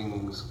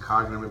swings,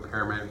 cognitive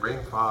impairment, brain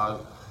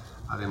fog.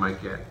 They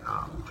might get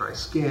dry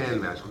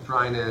skin, vaginal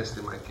dryness.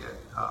 They might get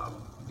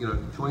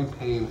joint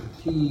pain,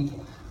 fatigue.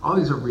 All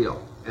these are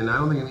real, and I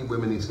don't think any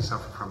women needs to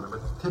suffer from them.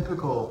 But the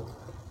typical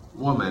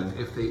woman,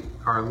 if they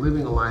are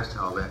living a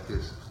lifestyle that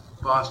is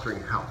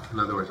fostering health, in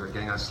other words, they're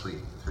getting enough sleep,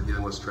 if they're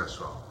dealing with stress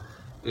well,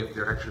 if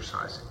they're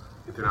exercising,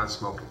 if they're not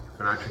smoking, if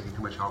they're not drinking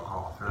too much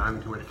alcohol, if they're not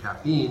having too much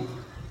caffeine,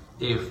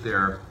 if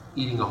they're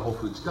eating a whole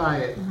foods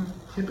diet,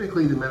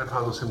 typically the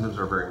menopausal symptoms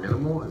are very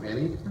minimal, if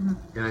any,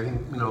 and I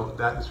think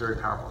that is very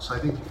powerful. So I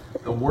think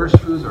the worst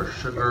foods are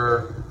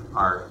sugar,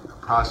 are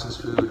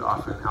processed food,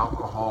 often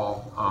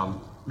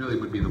alcohol, really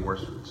would be the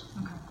worst foods.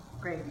 Okay,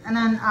 great. And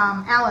then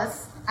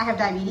Alice, I have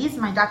diabetes.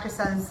 My doctor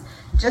says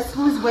just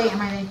lose weight and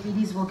my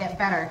diabetes will get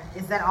better.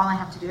 Is that all I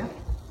have to do?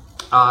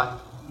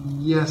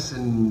 Yes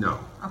and no.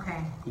 Okay.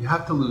 You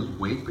have to lose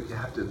weight, but you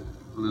have to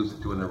lose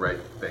it doing the right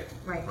thing.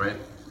 Right.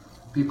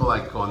 People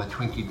go on the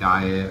Twinkie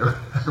diet or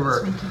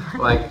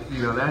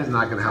that is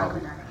not going to help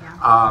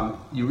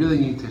you. You really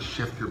need to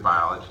shift your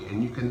biology,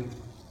 and you can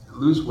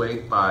lose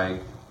weight by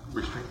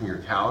restricting your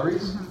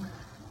calories.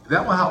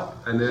 That will help.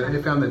 And then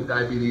they found that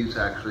diabetes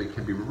actually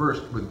can be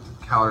reversed with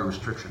calorie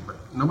restriction. But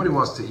nobody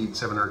wants to eat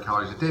 700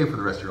 calories a day for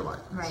the rest of your life.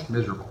 It's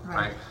miserable,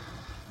 right?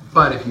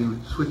 But if you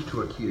switch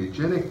to a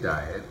ketogenic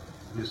diet,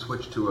 you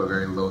switch to a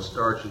very low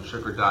starch and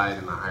sugar diet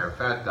and a higher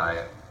fat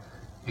diet,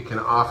 it can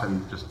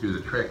often just do the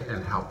trick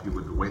and help you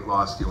with the weight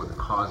loss, deal with the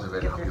cause of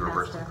it, help you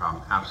reverse the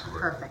problem.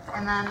 Absolutely. Perfect.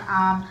 And then,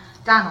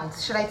 Donald,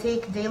 should I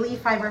take daily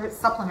fiber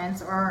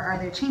supplements, or are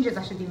there changes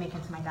I should be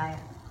making to my diet?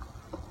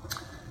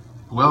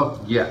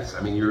 Well, yes.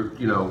 I mean,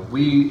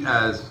 we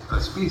as a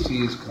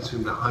species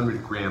consumed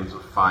 100 grams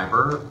of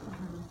fiber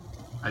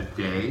a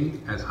day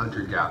as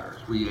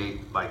hunter-gatherers. We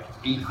ate like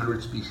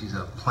 800 species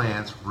of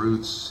plants,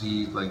 roots,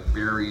 seeds, like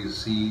berries,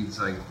 seeds,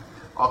 like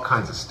all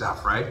kinds of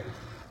stuff, right?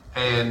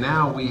 And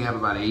now we have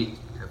about 8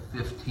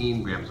 to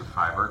 15 grams of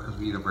fiber because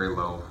we eat a very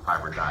low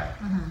fiber diet.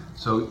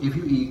 So if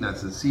you eat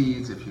nuts and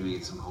seeds, if you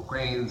eat some whole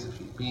grains, if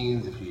you eat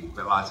beans, if you eat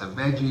lots of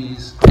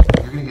veggies,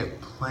 you're going to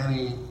get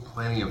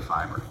plenty of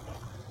fiber.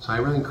 So I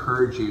really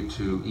encourage you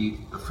to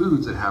eat the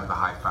foods that have the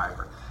high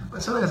fiber.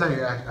 But sometimes I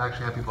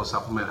actually have people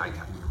supplement. I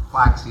have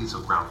flax seeds,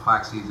 so ground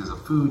flax seeds is a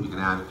food. You can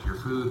add it to your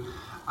food.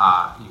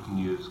 You can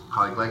use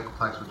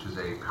polyglycoplex, which is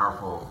a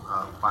powerful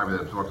fiber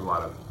that absorbs a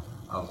lot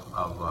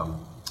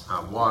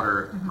of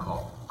water,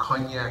 called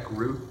cognac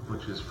root,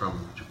 which is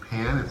from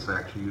Japan. It's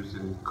actually used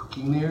in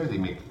cooking there. They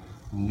make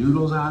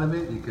noodles out of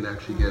it. You can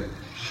actually get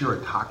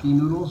shirataki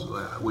noodles,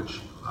 which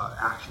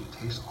actually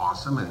taste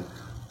awesome, and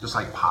just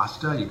like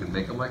pasta, you can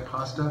make them like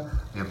pasta.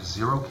 They have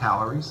 0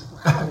 calories.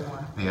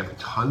 They have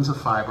tons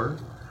of fiber.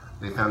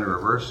 They found to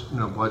reverse,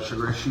 blood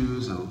sugar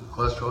issues and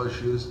cholesterol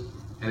issues.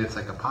 And it's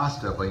like a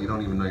pasta, but you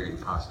don't even know you're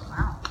eating pasta.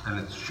 Wow. And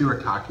it's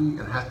shirataki,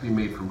 and it has to be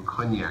made from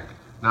cognac,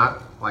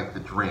 not like the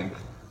drink,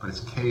 but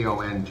it's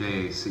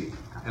Konjac.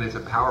 And it's a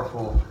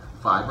powerful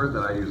fiber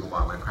that I use a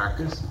lot in my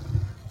practice.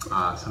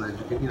 Sometimes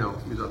you can,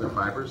 use other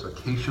fibers.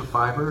 Acacia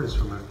fiber is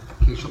from an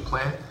acacia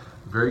plant.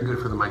 Very good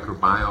for the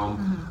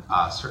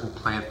microbiome. Certain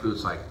plant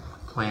foods like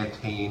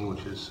plantain,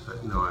 which is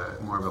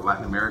more of a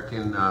Latin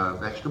American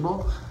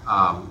vegetable,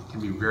 can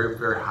be very,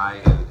 very high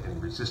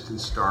in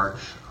resistant starch.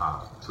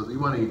 So you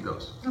want to eat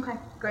those. Okay,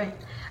 great.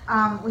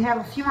 We have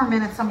a few more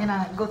minutes. So I'm going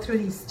to go through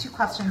these 2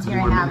 questions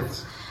here.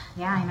 Minutes?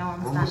 Yeah, I know.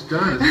 I'm almost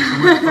done. This is so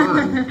much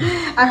fun.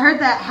 I heard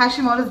that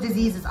Hashimoto's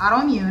disease is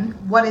autoimmune.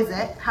 What is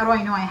it? How do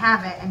I know I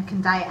have it? And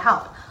can diet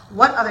help?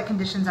 What other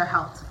conditions are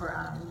helped for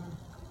autoimmune?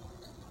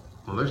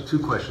 Well, there's 2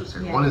 questions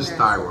here. Yeah, one is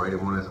thyroid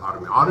and one is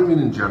autoimmune.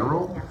 Autoimmune in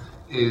general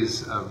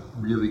is a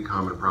really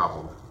common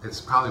problem.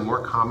 It's probably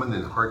more common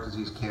than heart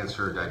disease,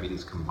 cancer, or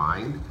diabetes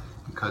combined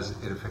because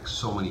it affects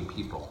so many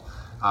people.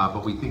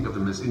 But we think of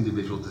them as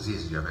individual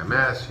diseases. You have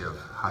MS, you have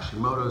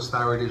Hashimoto's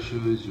thyroid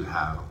issues, you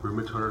have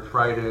rheumatoid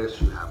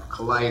arthritis, you have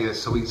colitis.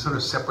 So we sort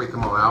of separate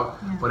them all out.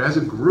 Yeah. But as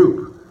a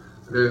group,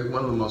 they're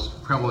one of the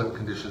most prevalent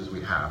conditions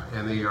we have.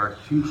 And they are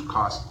huge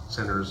cost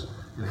centers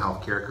in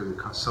healthcare because it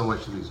costs so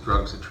much of these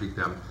drugs to treat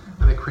them.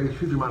 And they create a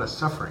huge amount of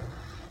suffering.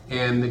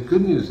 And the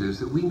good news is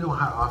that we know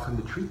how often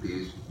to treat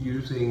these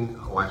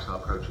using lifestyle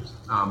approaches.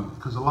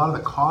 Because a lot of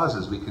the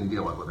causes we can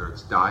deal with, whether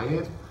it's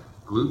diet,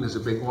 gluten is a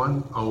big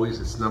one. Always,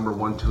 it's number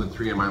 1, 2, and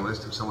 3 on my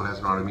list if someone has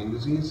an autoimmune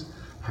disease.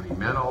 Heavy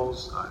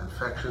metals,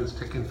 infections,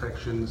 tick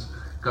infections,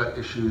 gut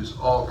issues,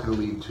 all can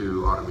lead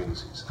to autoimmune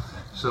disease.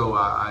 So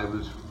I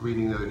was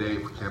reading the other day,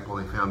 for example,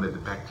 they found that the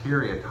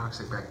bacteria,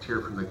 toxic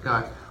bacteria from the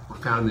gut, were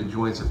found in the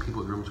joints of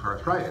people with rheumatoid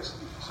arthritis.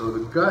 So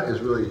the gut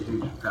is really a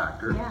huge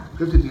factor. Yeah.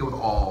 Good to deal with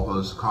all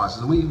those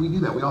causes. And we do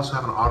that. We also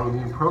have an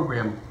autoimmune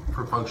program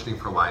for Functioning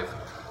for Life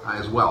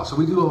as well. So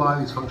we do a lot of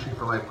these Functioning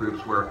for Life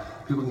groups where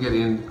people can get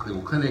in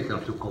Cleveland Clinic, and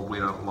people go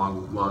wait on a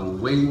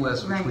long waiting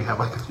list, which we have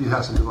like a few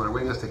thousand people on our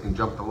waiting list. They can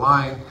jump the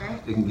line,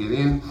 they can get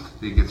in,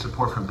 they get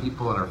support from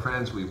people and our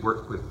friends. We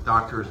work with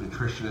doctors,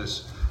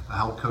 nutritionists,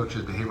 health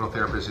coaches, behavioral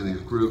therapists in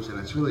these groups, and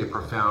it's really a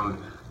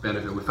profound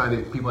benefit. We find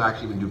that people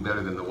actually even do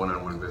better than the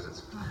one-on-one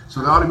visits.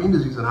 So the autoimmune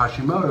disease and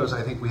Hashimoto's,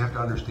 I think we have to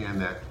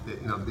understand that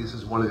this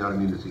is one of the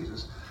autoimmune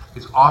diseases.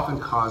 It's often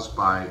caused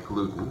by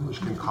gluten, which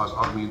can cause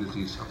autoimmune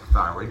disease of the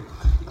thyroid.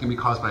 It can be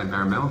caused by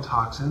environmental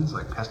toxins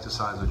like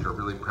pesticides, which are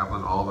really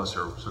prevalent. All of us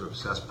are sort of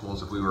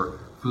cesspools. If we were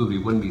food, we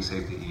wouldn't be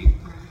safe to eat.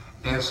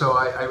 And so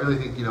I really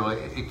think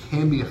it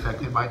can be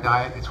affected by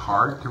diet. It's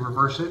hard to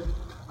reverse it,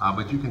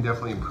 but you can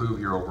definitely improve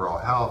your overall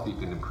health. You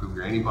can improve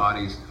your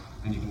antibodies,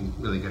 and you can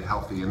really get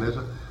healthy. And there's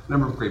a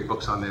number of great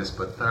books on this,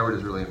 but thyroid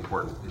is a really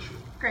important issue.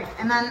 Great.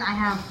 And then I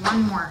have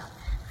one more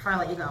before I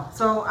let you go.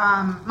 So,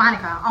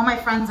 Monica, all my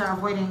friends are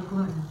avoiding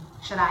gluten.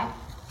 Should I?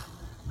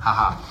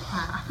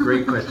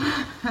 Great question.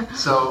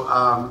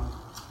 So,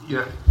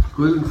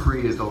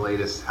 gluten-free is the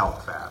latest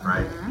health fad,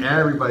 right? Mm-hmm.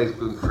 Everybody's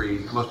gluten-free.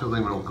 Most people don't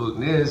even know what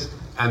gluten is,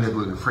 and they're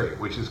gluten-free,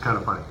 which is kind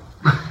of funny.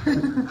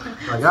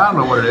 Like, I don't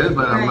know what it is,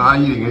 but I'm not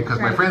eating it because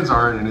my friends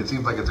aren't, and it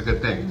seems like it's a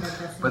good thing.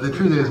 But the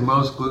truth is,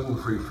 most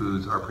gluten-free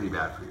foods are pretty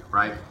bad for you,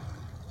 right?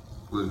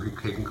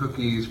 Gluten-free cake and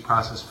cookies,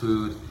 processed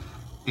food.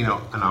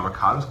 An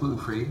avocado is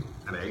gluten-free,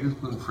 an egg is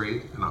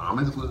gluten-free, an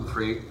almond is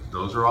gluten-free.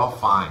 Those are all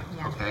fine,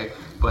 okay?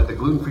 But the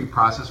gluten-free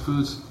processed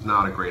foods,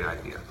 not a great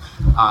idea.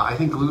 I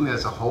think gluten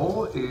as a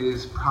whole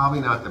is probably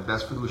not the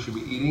best food we should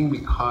be eating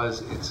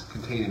because it's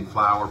contained in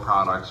flour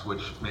products,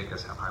 which make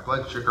us have high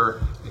blood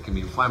sugar. It can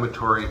be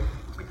inflammatory,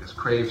 make us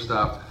crave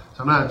stuff.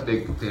 So I'm not a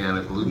big fan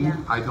of gluten. Yeah.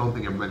 I don't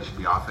think everybody should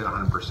be off it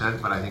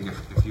 100%, but I think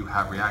if you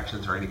have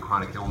reactions or any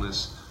chronic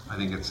illness, I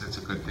think it's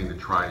a good thing to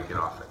try to get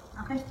off it.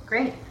 Okay,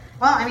 great.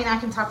 Well, I mean, I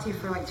can talk to you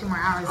for like 2 more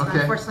hours, but Okay.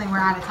 unfortunately we're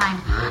out of time.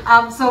 Right.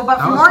 But That for was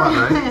more, fun,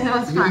 right? it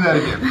was You can fun. do that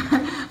again.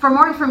 For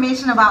more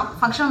information about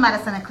functional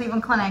medicine at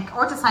Cleveland Clinic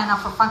or to sign up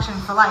for Functioning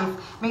for Life,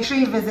 make sure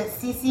you visit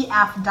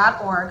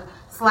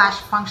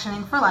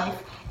ccf.org/functioning for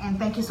life. And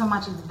thank you so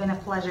much. It's been a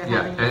pleasure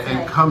having you today.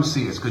 And come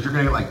see us, because you're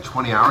going to get like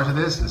 20 hours of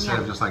this instead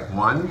of just like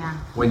one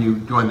when you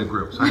join the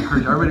group. So I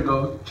encourage everybody to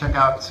go check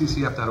out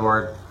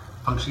ccf.org,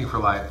 functioning for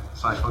life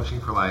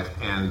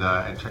and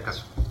check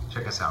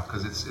us out,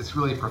 because it's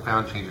really a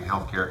profound change in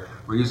healthcare.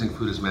 We're using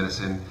food as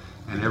medicine,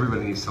 and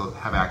everybody needs to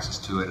have access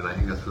to it, and I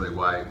think that's really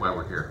why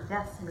we're here.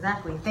 Yes,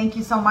 exactly. Thank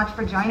you so much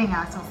for joining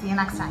us. We'll see you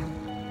next time.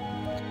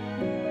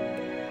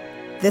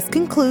 This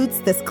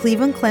concludes this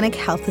Cleveland Clinic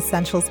Health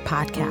Essentials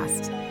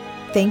podcast.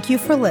 Thank you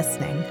for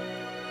listening.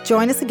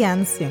 Join us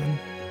again soon.